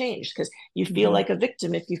interchanged because you feel like a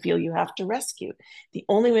victim if you feel you have to rescue. The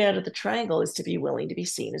only way out of the triangle is to be willing to be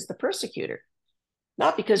seen as the persecutor,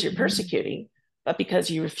 not because you're persecuting, but because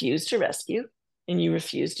you refuse to rescue and you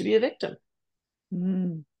refuse to be a victim.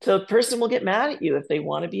 So a person will get mad at you if they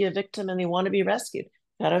want to be a victim and they want to be rescued.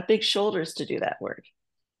 You gotta have big shoulders to do that work.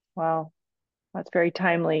 Wow. That's very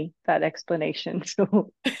timely, that explanation.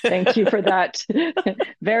 So thank you for that.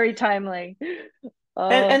 Very timely.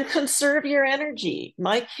 And conserve your energy.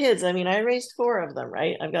 My kids, I mean, I raised 4 of them,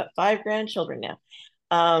 right? I've got 5 grandchildren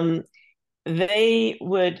now.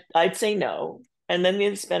 I'd say no. And then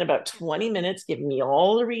they'd spend about 20 minutes giving me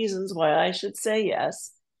all the reasons why I should say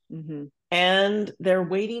yes. Mm-hmm. And they're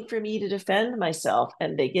waiting for me to defend myself,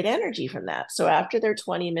 and they get energy from that. So after their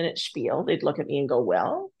 20-minute spiel, they'd look at me and go,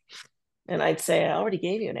 well, and I'd say, I already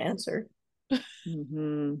gave you an answer.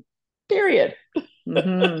 Mm-hmm. Period.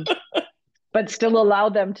 Mm-hmm. But still allow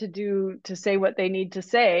them to say what they need to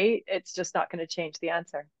say. It's just not going to change the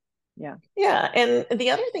answer. Yeah. Yeah. And the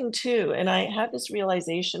other thing, too, and I had this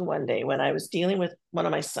realization one day when I was dealing with one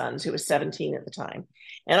of my sons who was 17 at the time.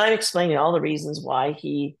 And I'm explaining all the reasons why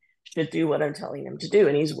he should do what I'm telling him to do.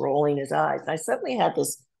 And he's rolling his eyes. And I suddenly had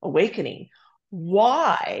this awakening.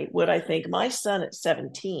 Why would I think my son at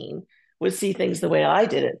 17 would see things the way I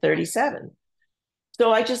did at 37?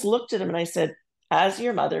 So I just looked at him and I said, as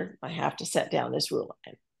your mother, I have to set down this rule.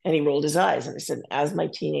 And he rolled his eyes and I said, as my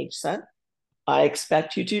teenage son, I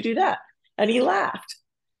expect you to do that. And he laughed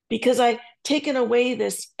because I taken away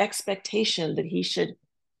this expectation that he should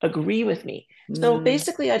agree with me. So Mm,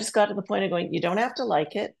 basically, I just got to the point of going, you don't have to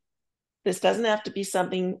like it. This doesn't have to be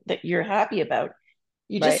something that you're happy about.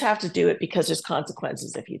 You just right. have to do it because there's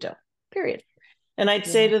consequences if you don't, period. And I'd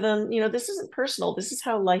say Yeah. to them, this isn't personal. This is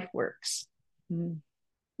how life works. Mm,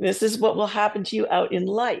 This is what will happen to you out in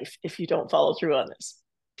life if you don't follow through on this.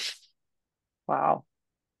 wow.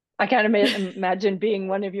 I can't imagine being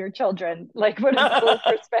one of your children. Like, what a cool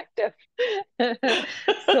perspective.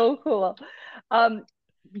 So cool. Um,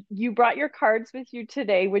 you brought your cards with you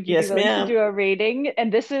today. Would you be Yes, willing to ma'am. do a reading?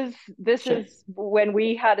 And this Sure. is when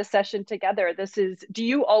we had a session together. Do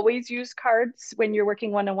you always use cards when you're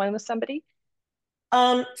working one-on-one with somebody?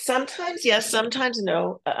 Sometimes yes, sometimes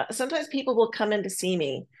no. Sometimes people will come in to see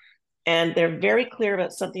me and they're very clear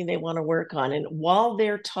about something they want to work on. And while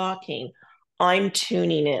they're talking, I'm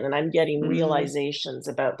tuning in and I'm getting Mm, realizations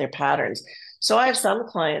about their patterns. So I have some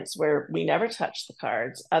clients where we never touch the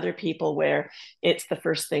cards, other people where it's the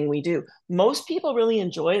first thing we do. Most people really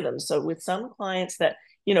enjoy them. So with some clients that,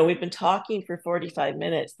 we've been talking for 45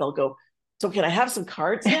 minutes, they'll go, so can I have some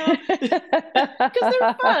cards now? Because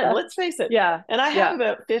they're fun, let's face it. yeah, And I have yeah.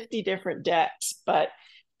 about 50 different decks, but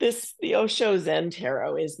the Osho Zen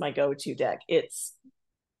Tarot is my go-to deck.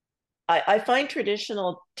 I find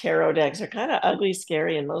traditional tarot decks are kind of ugly,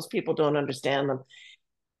 scary, and most people don't understand them.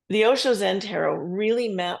 The Osho Zen Tarot really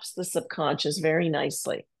maps the subconscious very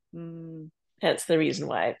nicely. Mm, Hence the reason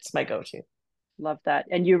why it's my go-to. love that.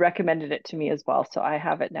 And you recommended it to me as well, so I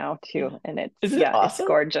have it now too. And Isn't it it's awesome?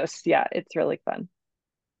 gorgeous. Yeah, it's really fun.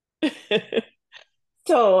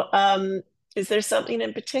 So, is there something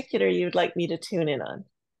in particular you'd like me to tune in on?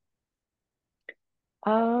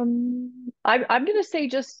 I'm gonna say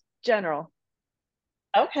just general,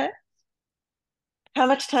 Okay. How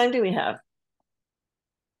much time do we have?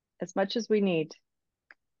 as much as we need.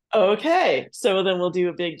 Okay. So then we'll do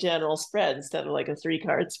a big general spread instead of like a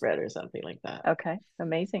three-card spread or something like that. Okay,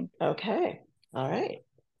 amazing. Okay. All right.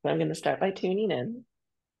 So I'm going to start by tuning in.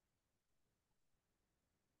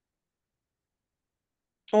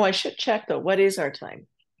 Oh, I should check though. What is our time?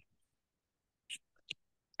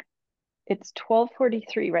 It's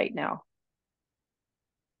 12:43 right now.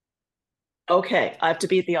 Okay. I have to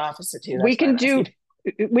be at the office at 2. We That's why can I'm do asking.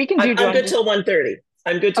 we can I'm, do. Do you I'm want good to? till 1:30.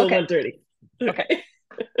 I'm good till Okay, 1:30. okay. Okay.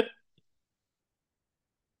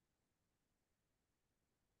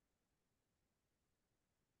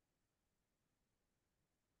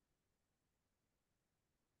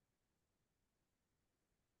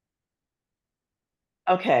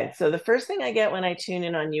 Okay. So the first thing I get when I tune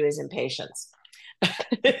in on you is impatience.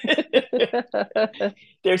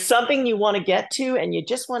 There's something you want to get to and you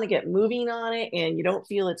just want to get moving on it and you don't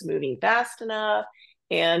feel it's moving fast enough.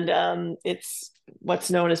 And it's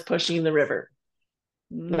what's known as pushing the river.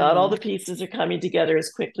 Not all the Mm, pieces are coming together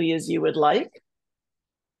as quickly as you would like.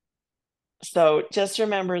 So just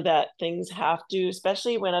remember that things have to,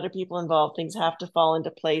 especially when other people involved, things have to fall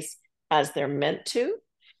into place as they're meant to.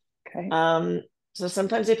 okay, Um, so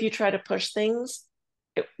sometimes if you try to push things,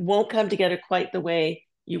 it won't come together quite the way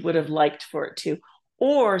you would have liked for it to,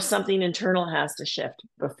 or something internal has to shift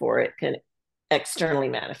before it can externally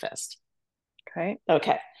manifest. okay.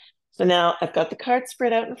 Okay. So now I've got the card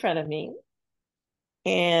spread out in front of me,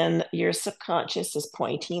 and your subconscious is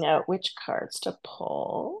pointing out which cards to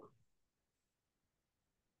pull.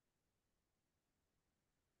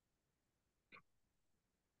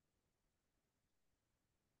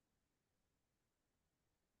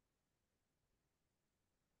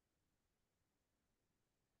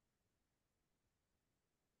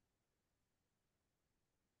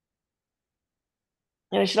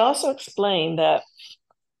 And I should also explain that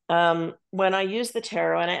when I use the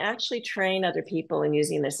tarot, and I actually train other people in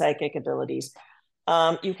using their psychic abilities,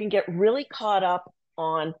 you can get really caught up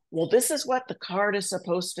on, well, this is what the card is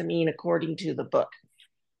supposed to mean according to the book.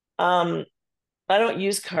 I don't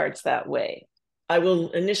use cards that way. I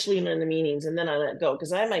will initially learn the meanings and then I let go,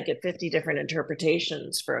 because I might get 50 different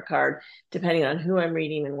interpretations for a card, depending on who I'm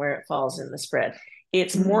reading and where it falls in the spread.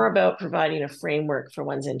 It's more about providing a framework for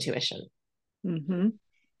one's intuition. Mm-hmm.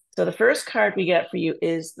 So the first card we get for you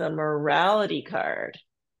is the morality card.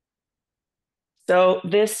 So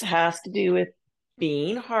this has to do with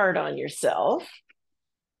being hard on yourself,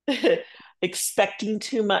 expecting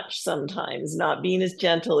too much sometimes, not being as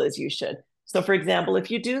gentle as you should. So, for example,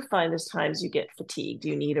 if you do find there's times you get fatigued,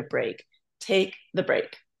 you need a break, take the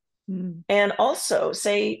break. Mm. And also,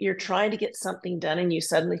 say you're trying to get something done and you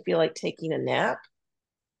suddenly feel like taking a nap,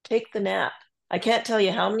 take the nap. I can't tell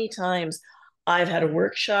you how many times I've had a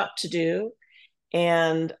workshop to do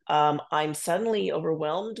and I'm suddenly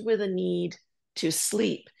overwhelmed with a need to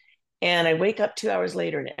sleep. And I wake up 2 hours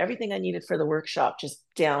later and everything I needed for the workshop just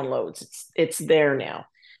downloads. It's there now,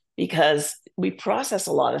 because we process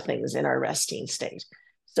a lot of things in our resting state.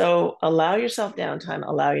 So allow yourself downtime,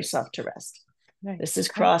 allow yourself to rest. Nice. This is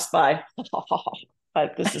crossed by,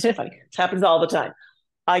 this is funny. It happens all the time.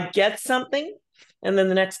 I get something, and then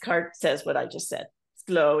the next card says what I just said,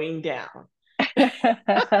 slowing down.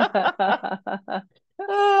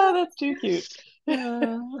 Oh, that's too cute.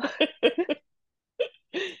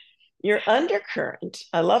 Your undercurrent,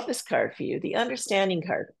 I love this card for you, the understanding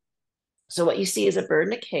card. So what you see is a bird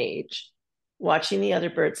in a cage watching the other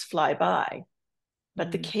birds fly by,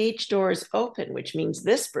 but the cage door is open, which means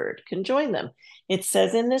this bird can join them. It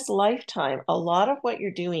says in this lifetime, a lot of what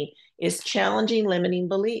you're doing is challenging limiting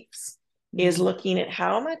beliefs, is looking at,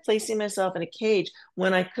 how am I placing myself in a cage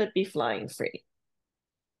when I could be flying free?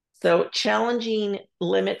 So challenging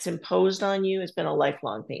limits imposed on you has been a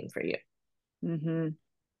lifelong thing for you. Mm-hmm.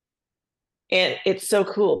 And it's so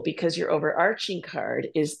cool because your overarching card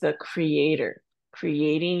is the creator,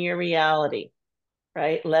 creating your reality,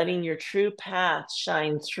 right? Letting your true path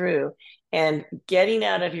shine through and getting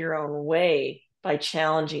out of your own way by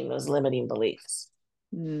challenging those limiting beliefs.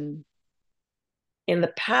 Mm. In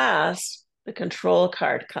the past, the control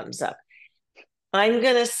card comes up. I'm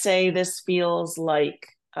going to say this feels like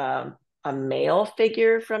a male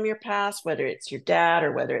figure from your past, whether it's your dad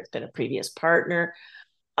or whether it's been a previous partner.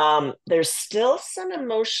 There's still some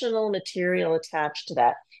emotional material attached to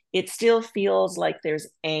that. It still feels like there's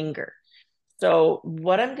anger. So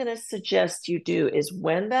what I'm going to suggest you do is,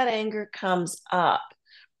 when that anger comes up,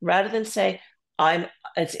 rather than say,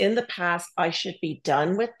 it's in the past, I should be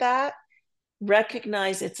done with that,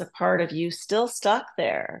 recognize it's a part of you still stuck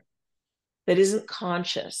there that isn't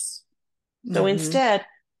conscious. So instead,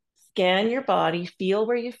 scan your body, feel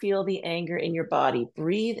where you feel the anger in your body,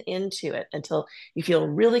 breathe into it until you feel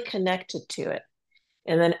really connected to it.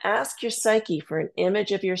 And then ask your psyche for an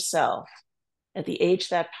image of yourself at the age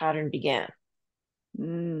that pattern began.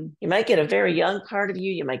 You might get a very young part of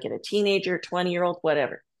you, you might get a teenager, 20-year-old,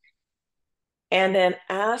 whatever. And then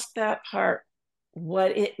ask that part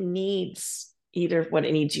what it needs, either what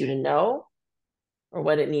it needs you to know or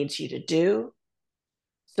what it needs you to do,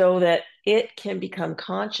 so that it can become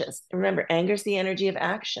conscious. Remember, anger is the energy of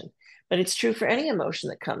action, but it's true for any emotion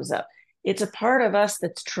that comes up. It's a part of us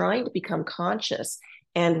that's trying to become conscious.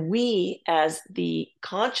 And we, as the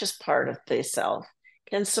conscious part of the self,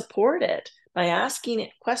 can support it by asking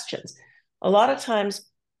it questions. A lot of times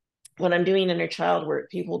when I'm doing inner child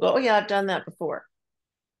work, people go, oh yeah, I've done that before.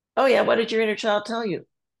 Oh yeah, what did your inner child tell you?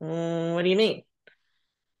 What do you mean?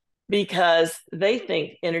 Because they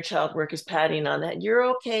think inner child work is patting on that.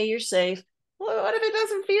 You're okay, you're safe. Well, what if it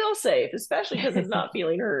doesn't feel safe, especially because it's not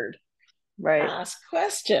feeling heard? Right. Ask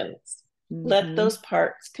questions. Let those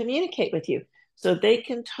parts communicate with you so they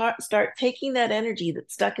can start taking that energy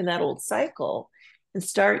that's stuck in that old cycle and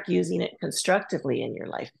start using it constructively in your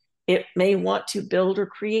life. It may want to build or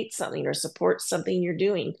create something or support something you're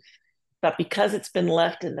doing, but because it's been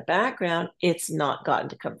left in the background, it's not gotten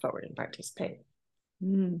to come forward and participate.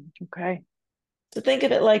 Okay. So think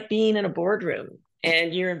of it like being in a boardroom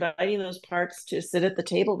and you're inviting those parts to sit at the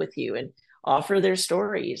table with you and offer their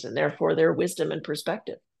stories and therefore their wisdom and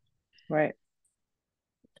perspective. Right.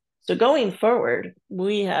 So going forward,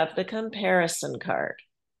 we have the comparison card.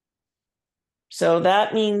 So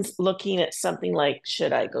that means looking at something like,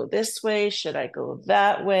 should I go this way? Should I go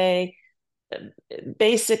that way?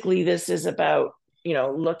 Basically, this is about,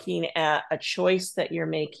 looking at a choice that you're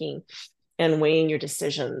making and weighing your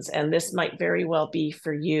decisions. And this might very well be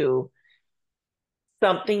for you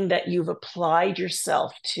something that you've applied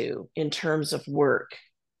yourself to in terms of work.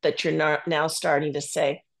 that you're not now starting to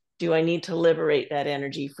say, do I need to liberate that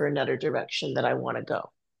energy for another direction that I want to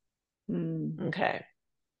go? Okay.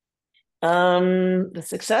 The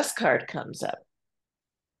success card comes up.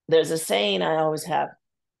 There's a saying I always have: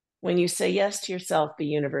 when you say yes to yourself, the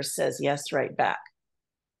universe says yes right back.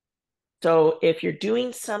 So if you're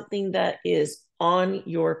doing something that is on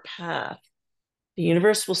your path, the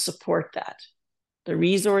universe will support that. The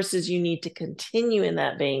resources you need to continue in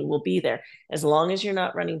that vein will be there, as long as you're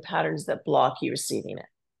not running patterns that block you receiving it.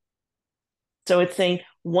 So it's saying,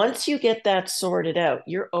 once you get that sorted out,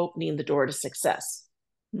 you're opening the door to success.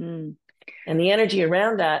 And the energy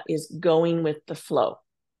around that is going with the flow.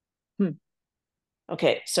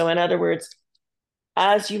 Okay, so in other words,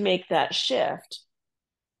 as you make that shift,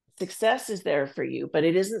 success is there for you, but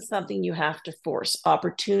it isn't something you have to force.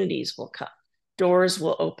 Opportunities will come, doors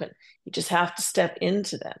will open. You just have to step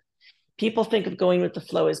into them. People think of going with the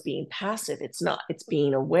flow as being passive. It's not. It's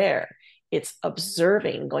being aware. It's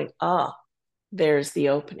observing, going, there's the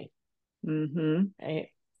opening. Right?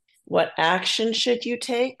 What action should you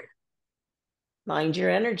take? Mind your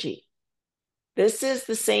energy. This is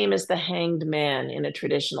the same as the Hanged Man in a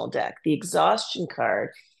traditional deck. The exhaustion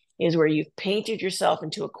card is where you've painted yourself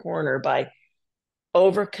into a corner by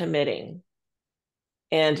overcommitting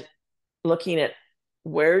and looking at,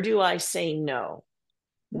 where do I say no?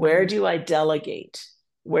 Where do I delegate?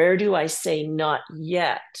 Where do I say not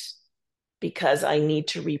yet? Because I need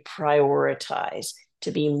to reprioritize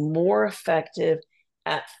to be more effective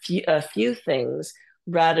at a few things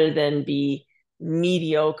rather than be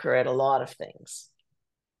mediocre at a lot of things.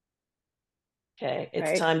 Okay,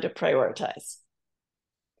 it's time to prioritize.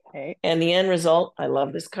 Okay. And the end result, I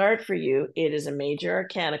love this card for you. It is a major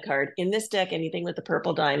arcana card. In this deck, anything with the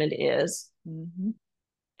purple diamond is.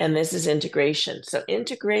 And this is integration. So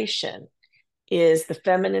integration is the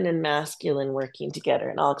feminine and masculine working together.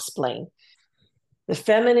 And I'll explain. The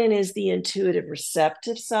feminine is the intuitive,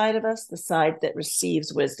 receptive side of us, the side that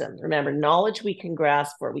receives wisdom. Remember, knowledge we can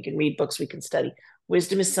grasp for, we can read books, we can study.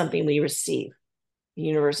 Wisdom is something we receive. The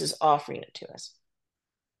universe is offering it to us.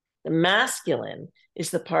 The masculine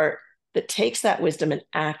is the part that takes that wisdom and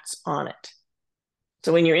acts on it.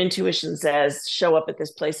 So when your intuition says, show up at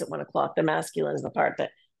this place at 1 o'clock, the masculine is the part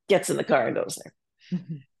that gets in the car and goes there.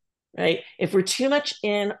 Right? If we're too much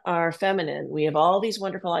in our feminine, we have all these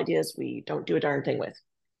wonderful ideas we don't do a darn thing with.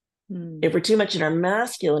 If we're too much in our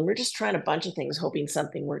masculine, we're just trying a bunch of things, hoping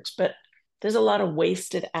something works. But there's a lot of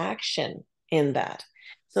wasted action in that.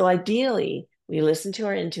 So ideally, we listen to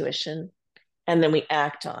our intuition and then we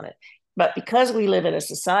act on it. But because we live in a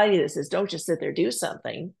society that says, don't just sit there, do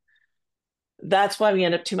something, that's why we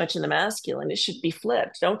end up too much in the masculine. It should be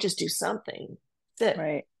flipped. Don't just do something. Sit.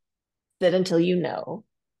 Right. Sit until you know,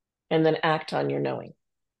 and then act on your knowing.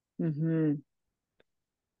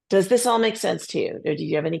 Does this all make sense to you? Or do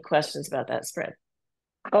you have any questions about that spread?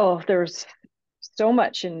 Oh, there's so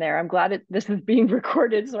much in there. I'm glad this is being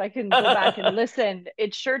recorded so I can go back and listen.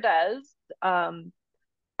 It sure does.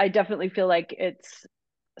 I definitely feel like it's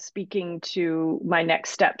speaking to my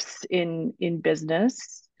next steps in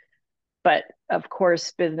business. But of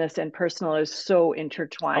course, business and personal is so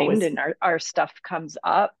intertwined, and our stuff comes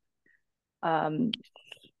up. And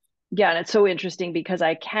it's so interesting because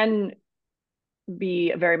I can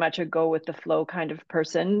be very much a go with the flow kind of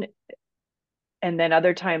person. And then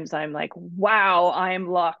other times I'm like, wow, I'm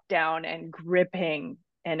locked down and gripping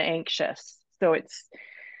and anxious. So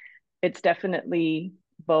it's definitely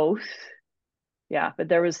both. Yeah, but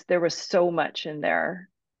there was so much in there.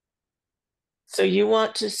 So you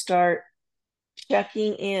want to start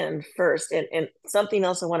checking in first. And something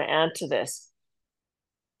else I want to add to this.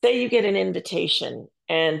 Say you get an invitation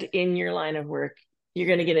and in your line of work, you're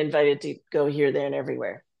going to get invited to go here, there, and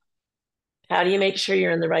everywhere. How do you make sure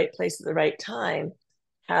you're in the right place at the right time?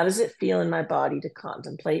 How does it feel in my body to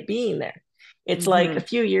contemplate being there? It's like a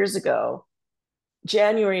few years ago,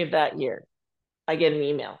 January of that year, I get an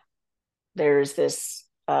email. There's this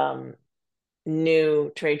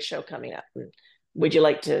new trade show coming up. And would you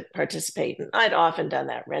like to participate? And I'd often done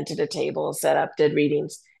that, rented a table, set up, did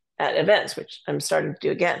readings at events, which I'm starting to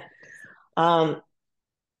do again.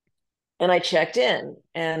 And I checked in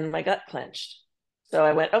and my gut clenched. So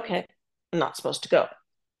I went, okay, I'm not supposed to go.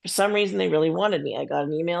 For some reason, they really wanted me. I got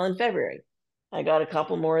an email in February. I got a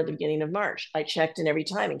couple more at the beginning of March. I checked in every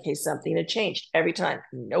time in case something had changed. Every time,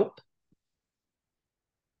 nope.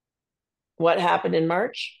 What happened in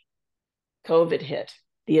March? COVID hit.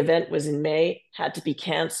 The event was in May, had to be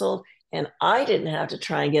canceled. And I didn't have to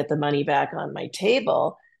try and get the money back on my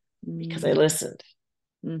table because I listened.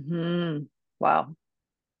 Wow.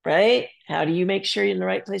 right? How do you make sure you're in the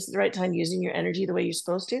right place at the right time, using your energy the way you're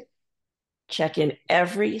supposed to? Check in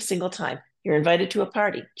every single time. You're invited to a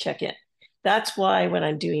party, check in. That's why when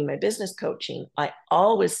I'm doing my business coaching, I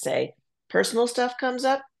always say personal stuff comes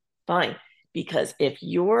up, fine. Because if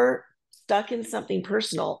you're stuck in something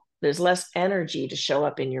personal, there's less energy to show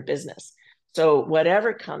up in your business. So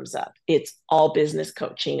whatever comes up, it's all business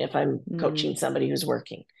coaching if I'm coaching somebody who's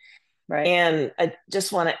working. Right. And I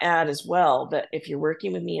just want to add as well that if you're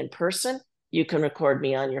working with me in person, you can record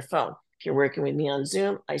me on your phone. If you're working with me on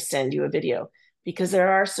Zoom, I send you a video, because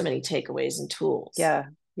there are so many takeaways and tools. Yeah.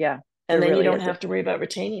 Yeah. And then really you don't have to worry about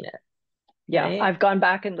retaining it. Yeah. Right? I've gone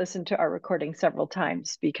back and listened to our recording several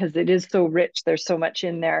times because it is so rich. There's so much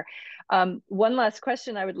in there. One last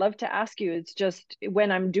question I would love to ask you is just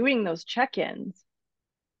when I'm doing those check-ins,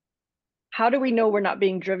 how do we know we're not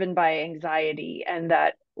being driven by anxiety, and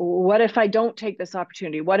that what if I don't take this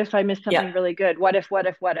opportunity? What if I miss something really good? What if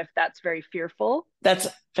that's very fearful? That's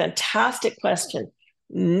a fantastic question.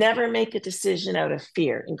 Never make a decision out of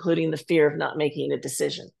fear, including the fear of not making a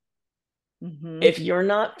decision. If you're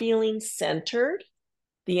not feeling centered,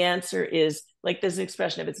 the answer is, like, there's an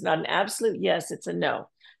expression, if it's not an absolute yes, it's a no.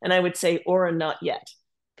 And I would say, or a not yet,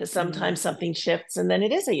 because sometimes something shifts and then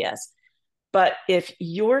it is a yes. But if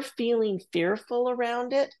you're feeling fearful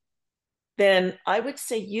around it, then I would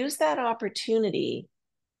say use that opportunity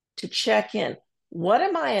to check in. What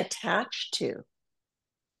am I attached to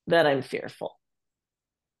that I'm fearful?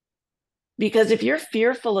 Because if you're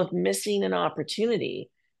fearful of missing an opportunity,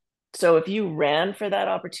 so if you ran for that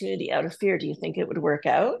opportunity out of fear, do you think it would work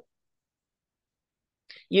out?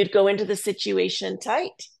 You'd go into the situation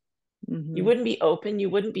tight. You wouldn't be open, you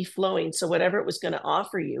wouldn't be flowing. So whatever it was going to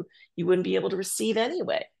offer you, you wouldn't be able to receive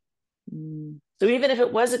anyway. So even if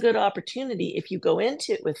it was a good opportunity, if you go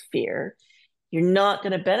into it with fear, you're not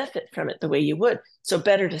going to benefit from it the way you would. So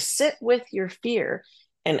better to sit with your fear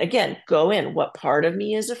and, again, go in. What part of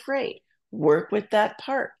me is afraid? Work with that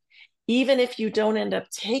part. Even if you don't end up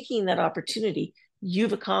taking that opportunity,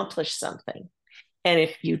 you've accomplished something. And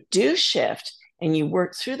if you do shift and you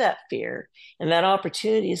work through that fear and that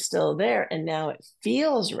opportunity is still there and now it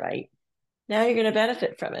feels right, now you're going to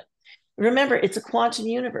benefit from it. Remember, it's a quantum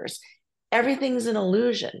universe. Everything's an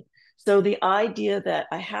illusion. So the idea that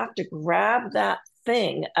I have to grab that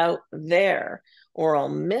thing out there or I'll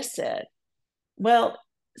miss it, well,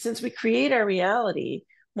 since we create our reality,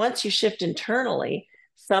 once you shift internally,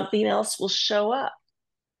 something else will show up,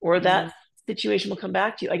 or that situation will come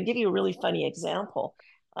back to you. I can give you a really funny example.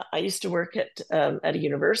 I used to work at a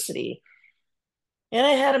university, and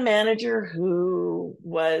I had a manager who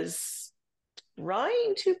was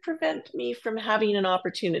trying to prevent me from having an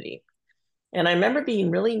opportunity. And I remember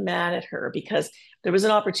being really mad at her because there was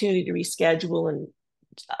an opportunity to reschedule, and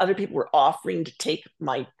other people were offering to take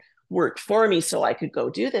my work for me so I could go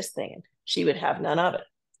do this thing, and she would have none of it.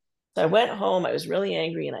 So I went home, I was really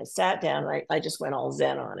angry, and I sat down and I just went all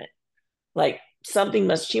zen on it. Like,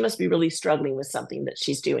 she must be really struggling with something that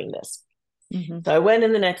she's doing this. So I went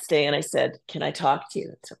in the next day and I said, can I talk to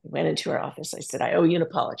you? So we went into her office. I said, I owe you an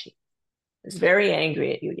apology. I was very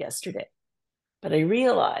angry at you yesterday, but I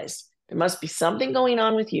realized there must be something going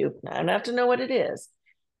on with you. I don't have to know what it is,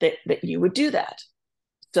 that you would do that.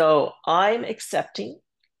 So I'm accepting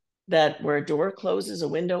that where a door closes, a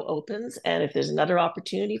window opens. And if there's another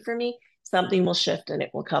opportunity for me, something will shift and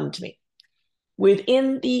it will come to me.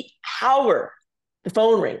 Within the hour, the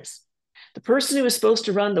phone rings. The person who was supposed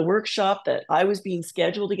to run the workshop that I was being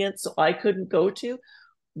scheduled against, so I couldn't go to,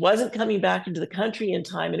 wasn't coming back into the country in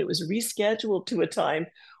time, and it was rescheduled to a time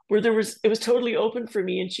where it was totally open for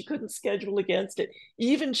me, and she couldn't schedule against it.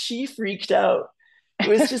 Even she freaked out. It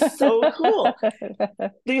was just so cool.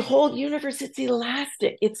 The whole universe, it's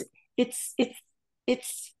elastic. It's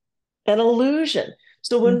an illusion.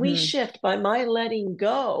 So when we shift, by my letting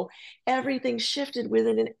go, everything shifted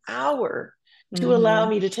within an hour to allow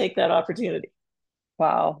me to take that opportunity.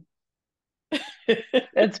 Wow.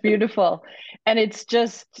 That's beautiful. And it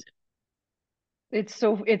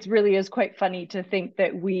really is quite funny to think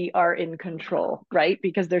that we are in control, right?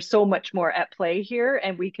 Because there's so much more at play here,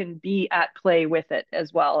 and we can be at play with it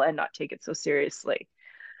as well and not take it so seriously.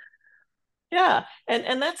 Yeah.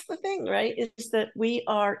 And that's the thing, right? Is that we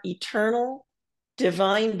are eternal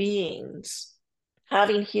divine beings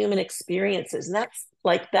having human experiences. And that's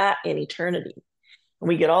like that in eternity. And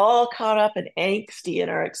we get all caught up and angsty in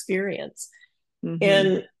our experience.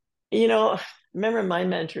 And, remember my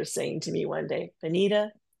mentor saying to me one day,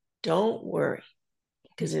 Bonita, don't worry,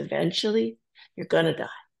 because eventually you're going to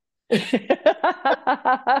die.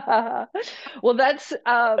 Well, that's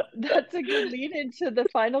a good lead into the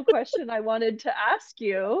final question I wanted to ask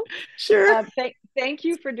you. Sure. Thank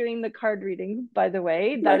you for doing the card reading, by the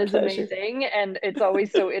way. My That is pleasure. amazing, and it's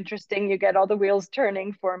always so interesting. You get all the wheels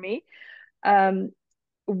turning for me. Um,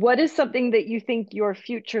 what is something that you think your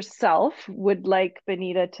future self would like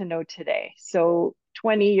Bonita to know today? So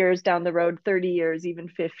 20 years down the road, 30 years, even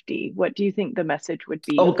 50, what do you think the message would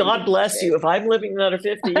be Oh, for God you bless today? you. If I'm living another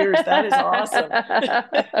 50 years, that is awesome.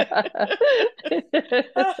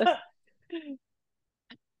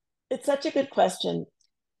 It's such a good question.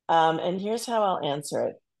 And here's how I'll answer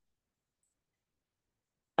it.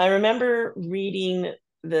 I remember reading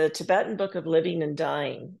the Tibetan Book of Living and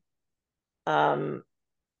Dying. Um,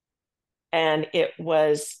 and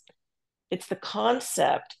it's the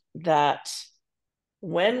concept that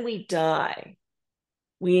when we die,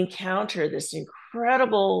 we encounter this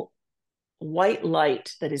incredible white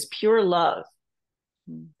light that is pure love.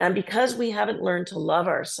 And because we haven't learned to love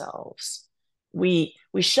ourselves, we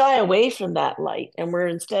shy away from that light, and we're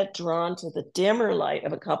instead drawn to the dimmer light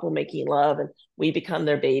of a couple making love, and we become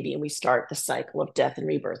their baby, and we start the cycle of death and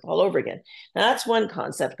rebirth all over again. Now, that's one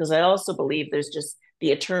concept, because I also believe there's just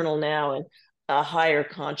the eternal now and a higher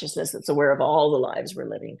consciousness that's aware of all the lives we're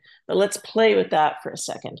living. But let's play with that for a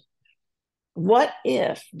second. What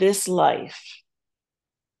if this life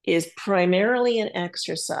is primarily an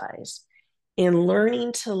exercise in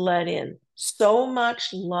learning to let in so much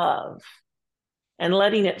love and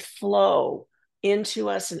letting it flow into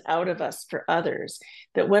us and out of us for others,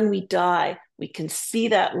 that when we die, we can see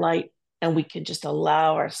that light and we can just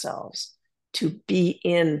allow ourselves to be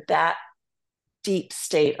in that deep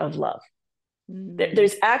state of love.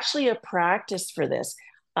 There's actually a practice for this.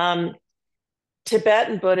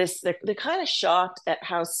 Tibetan Buddhists, they're kind of shocked at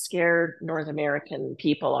how scared North American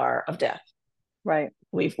people are of death. Right.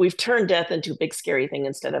 We've turned death into a big scary thing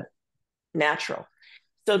instead of natural.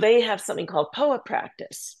 So they have something called POA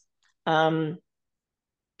practice. POWHA,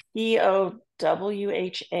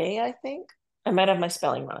 I think. I might have my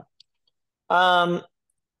spelling wrong.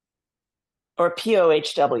 Or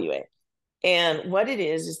POHWA. And what it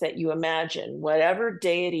is that you imagine whatever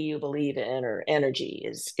deity you believe in or energy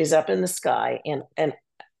is up in the sky, and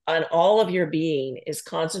on all of your being is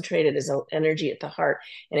concentrated as an energy at the heart,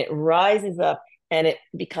 and it rises up and it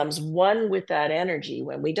becomes one with that energy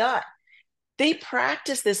when we die. They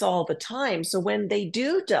practice this all the time. So when they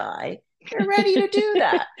do die, they're ready to do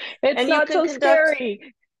that. It's And you not can so conduct,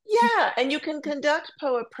 scary. yeah, and you can conduct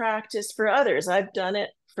POA practice for others. I've done it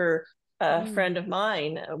for a friend of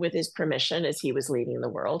mine with his permission as he was leaving the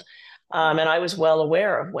world. And I was well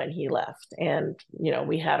aware of when he left. And,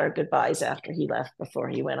 we had our goodbyes after he left before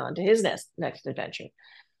he went on to his next adventure.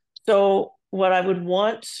 So what I would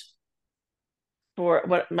want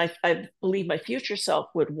I believe my future self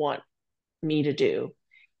would want me to do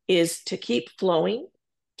is to keep flowing,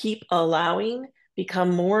 keep allowing,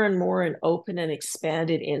 become more and more an open and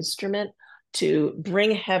expanded instrument to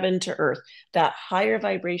bring heaven to earth, that higher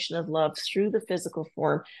vibration of love through the physical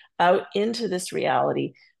form out into this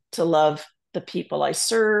reality, to love the people I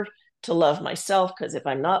serve, to love myself, because if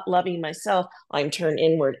I'm not loving myself, I'm turned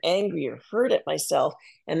inward, angry or hurt at myself,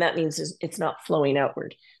 and that means it's not flowing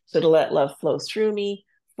outward. So to let love flow through me,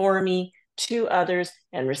 for me, to others,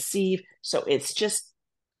 and receive. So it's just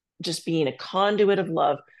being a conduit of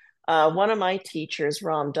love. One of my teachers,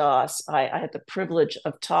 Ram Dass, I had the privilege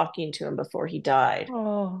of talking to him before he died.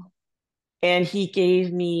 Oh. And he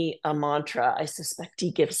gave me a mantra. I suspect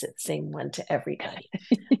he gives it the same one to everybody.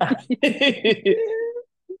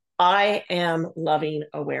 I am loving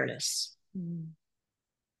awareness.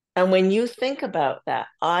 And when you think about that,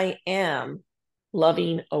 I am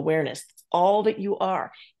loving awareness. It's all that you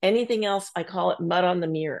are. Anything else, I call it mud on the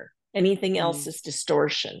mirror. Anything else is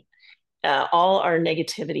distortion. All our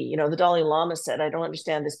negativity. The Dalai Lama said, I don't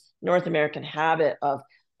understand this North American habit of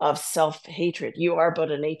self-hatred. You are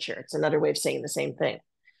but a nature. It's another way of saying the same thing.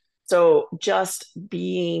 So just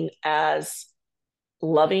being as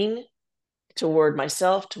loving toward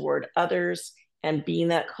myself, toward others, and being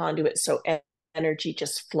that conduit so energy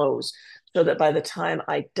just flows, so that by the time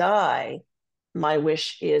I die, my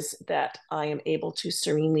wish is that I am able to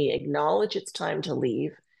serenely acknowledge it's time to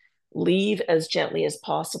leave as gently as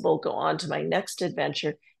possible, go on to my next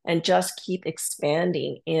adventure, and just keep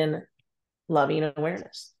expanding in loving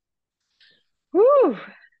awareness. Whew.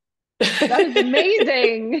 That is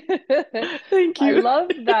amazing. Thank I you. love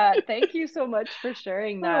that. Thank you so much for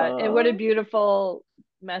sharing that. And what a Aww. beautiful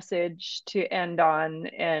message to end on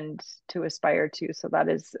and to aspire to. So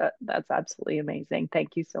that's absolutely amazing.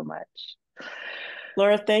 Thank you so much.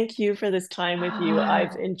 Laura, thank you for this time with you.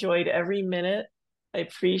 I've enjoyed every minute. I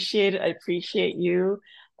appreciate it. I appreciate you.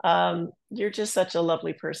 You're just such a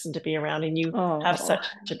lovely person to be around, and you have Oh,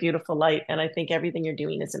 such a beautiful light. And I think everything you're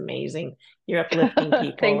doing is amazing. You're uplifting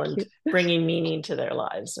people thank and you. bringing meaning to their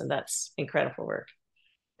lives, and that's incredible work.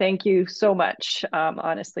 Thank you so much.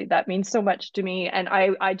 Honestly, that means so much to me. And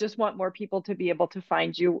I just want more people to be able to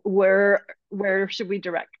find you. Where should we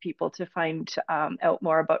direct people to find out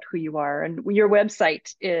more about who you are? And your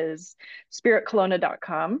website is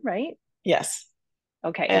spiritkelowna.com, right? Yes.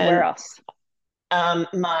 Okay. And where And else?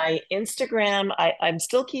 my Instagram, I'm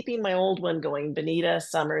still keeping my old one going, Bonita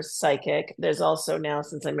Summers Psychic. There's also now,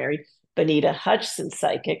 since I'm married, Bonita Hodgson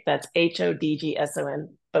Psychic. That's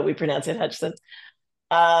Hodgson, but we pronounce it Hodgson.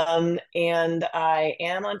 And I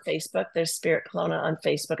am on Facebook. There's Spirit Kelowna on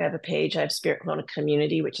Facebook. I have a page. I have Spirit Kelowna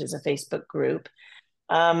Community, which is a Facebook group.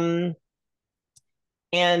 And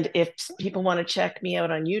if people want to check me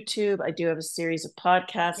out on YouTube, I do have a series of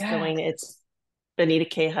podcasts going. It's Bonita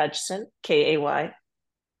K. Hodgson, Kay, on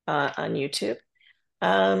YouTube.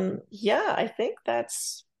 Yeah, I think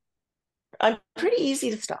I'm pretty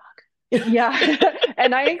easy to stalk. Yeah.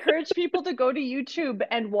 And I encourage people to go to YouTube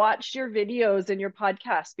and watch your videos and your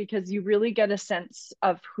podcast because you really get a sense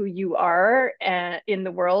of who you are in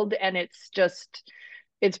the world. And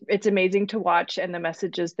it's amazing to watch. And the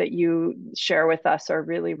messages that you share with us are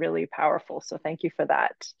really, really powerful. So thank you for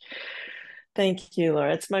that. Thank you,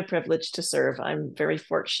 Laura. It's my privilege to serve. I'm very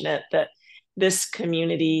fortunate that this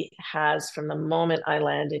community has, from the moment I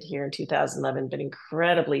landed here in 2011, been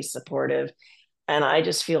incredibly supportive. And I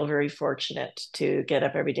just feel very fortunate to get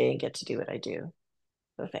up every day and get to do what I do.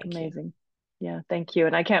 So thank you. Amazing. Yeah, thank you.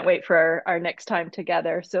 And I can't wait for our next time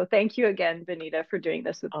together. So thank you again, Bonita, for doing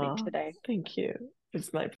this with me today. Thank you.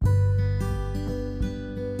 It's my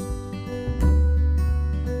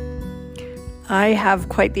I have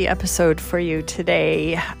quite the episode for you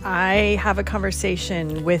today. I have a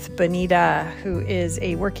conversation with Bonita, who is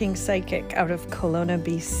a working psychic out of Kelowna,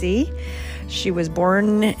 BC. She was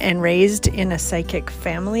born and raised in a psychic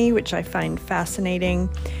family, which I find fascinating.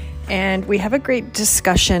 And we have a great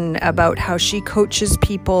discussion about how she coaches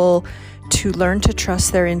people to learn to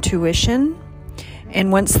trust their intuition.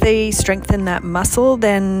 And once they strengthen that muscle,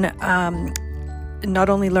 then not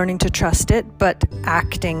only learning to trust it, but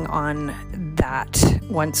acting on that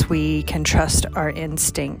once we can trust our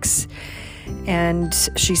instincts. And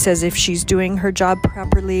she says if she's doing her job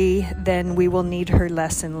properly, then we will need her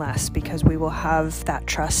less and less because we will have that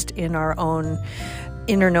trust in our own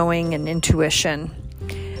inner knowing and intuition.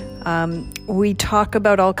 We talk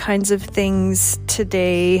about all kinds of things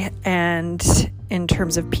today, and in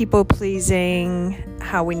terms of people pleasing,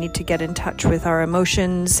 how we need to get in touch with our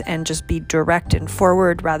emotions and just be direct and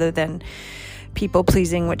forward rather than people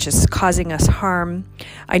pleasing, which is causing us harm.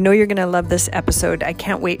 I know you're going to love this episode. I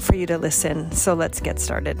can't wait for you to listen. So let's get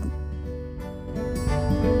started.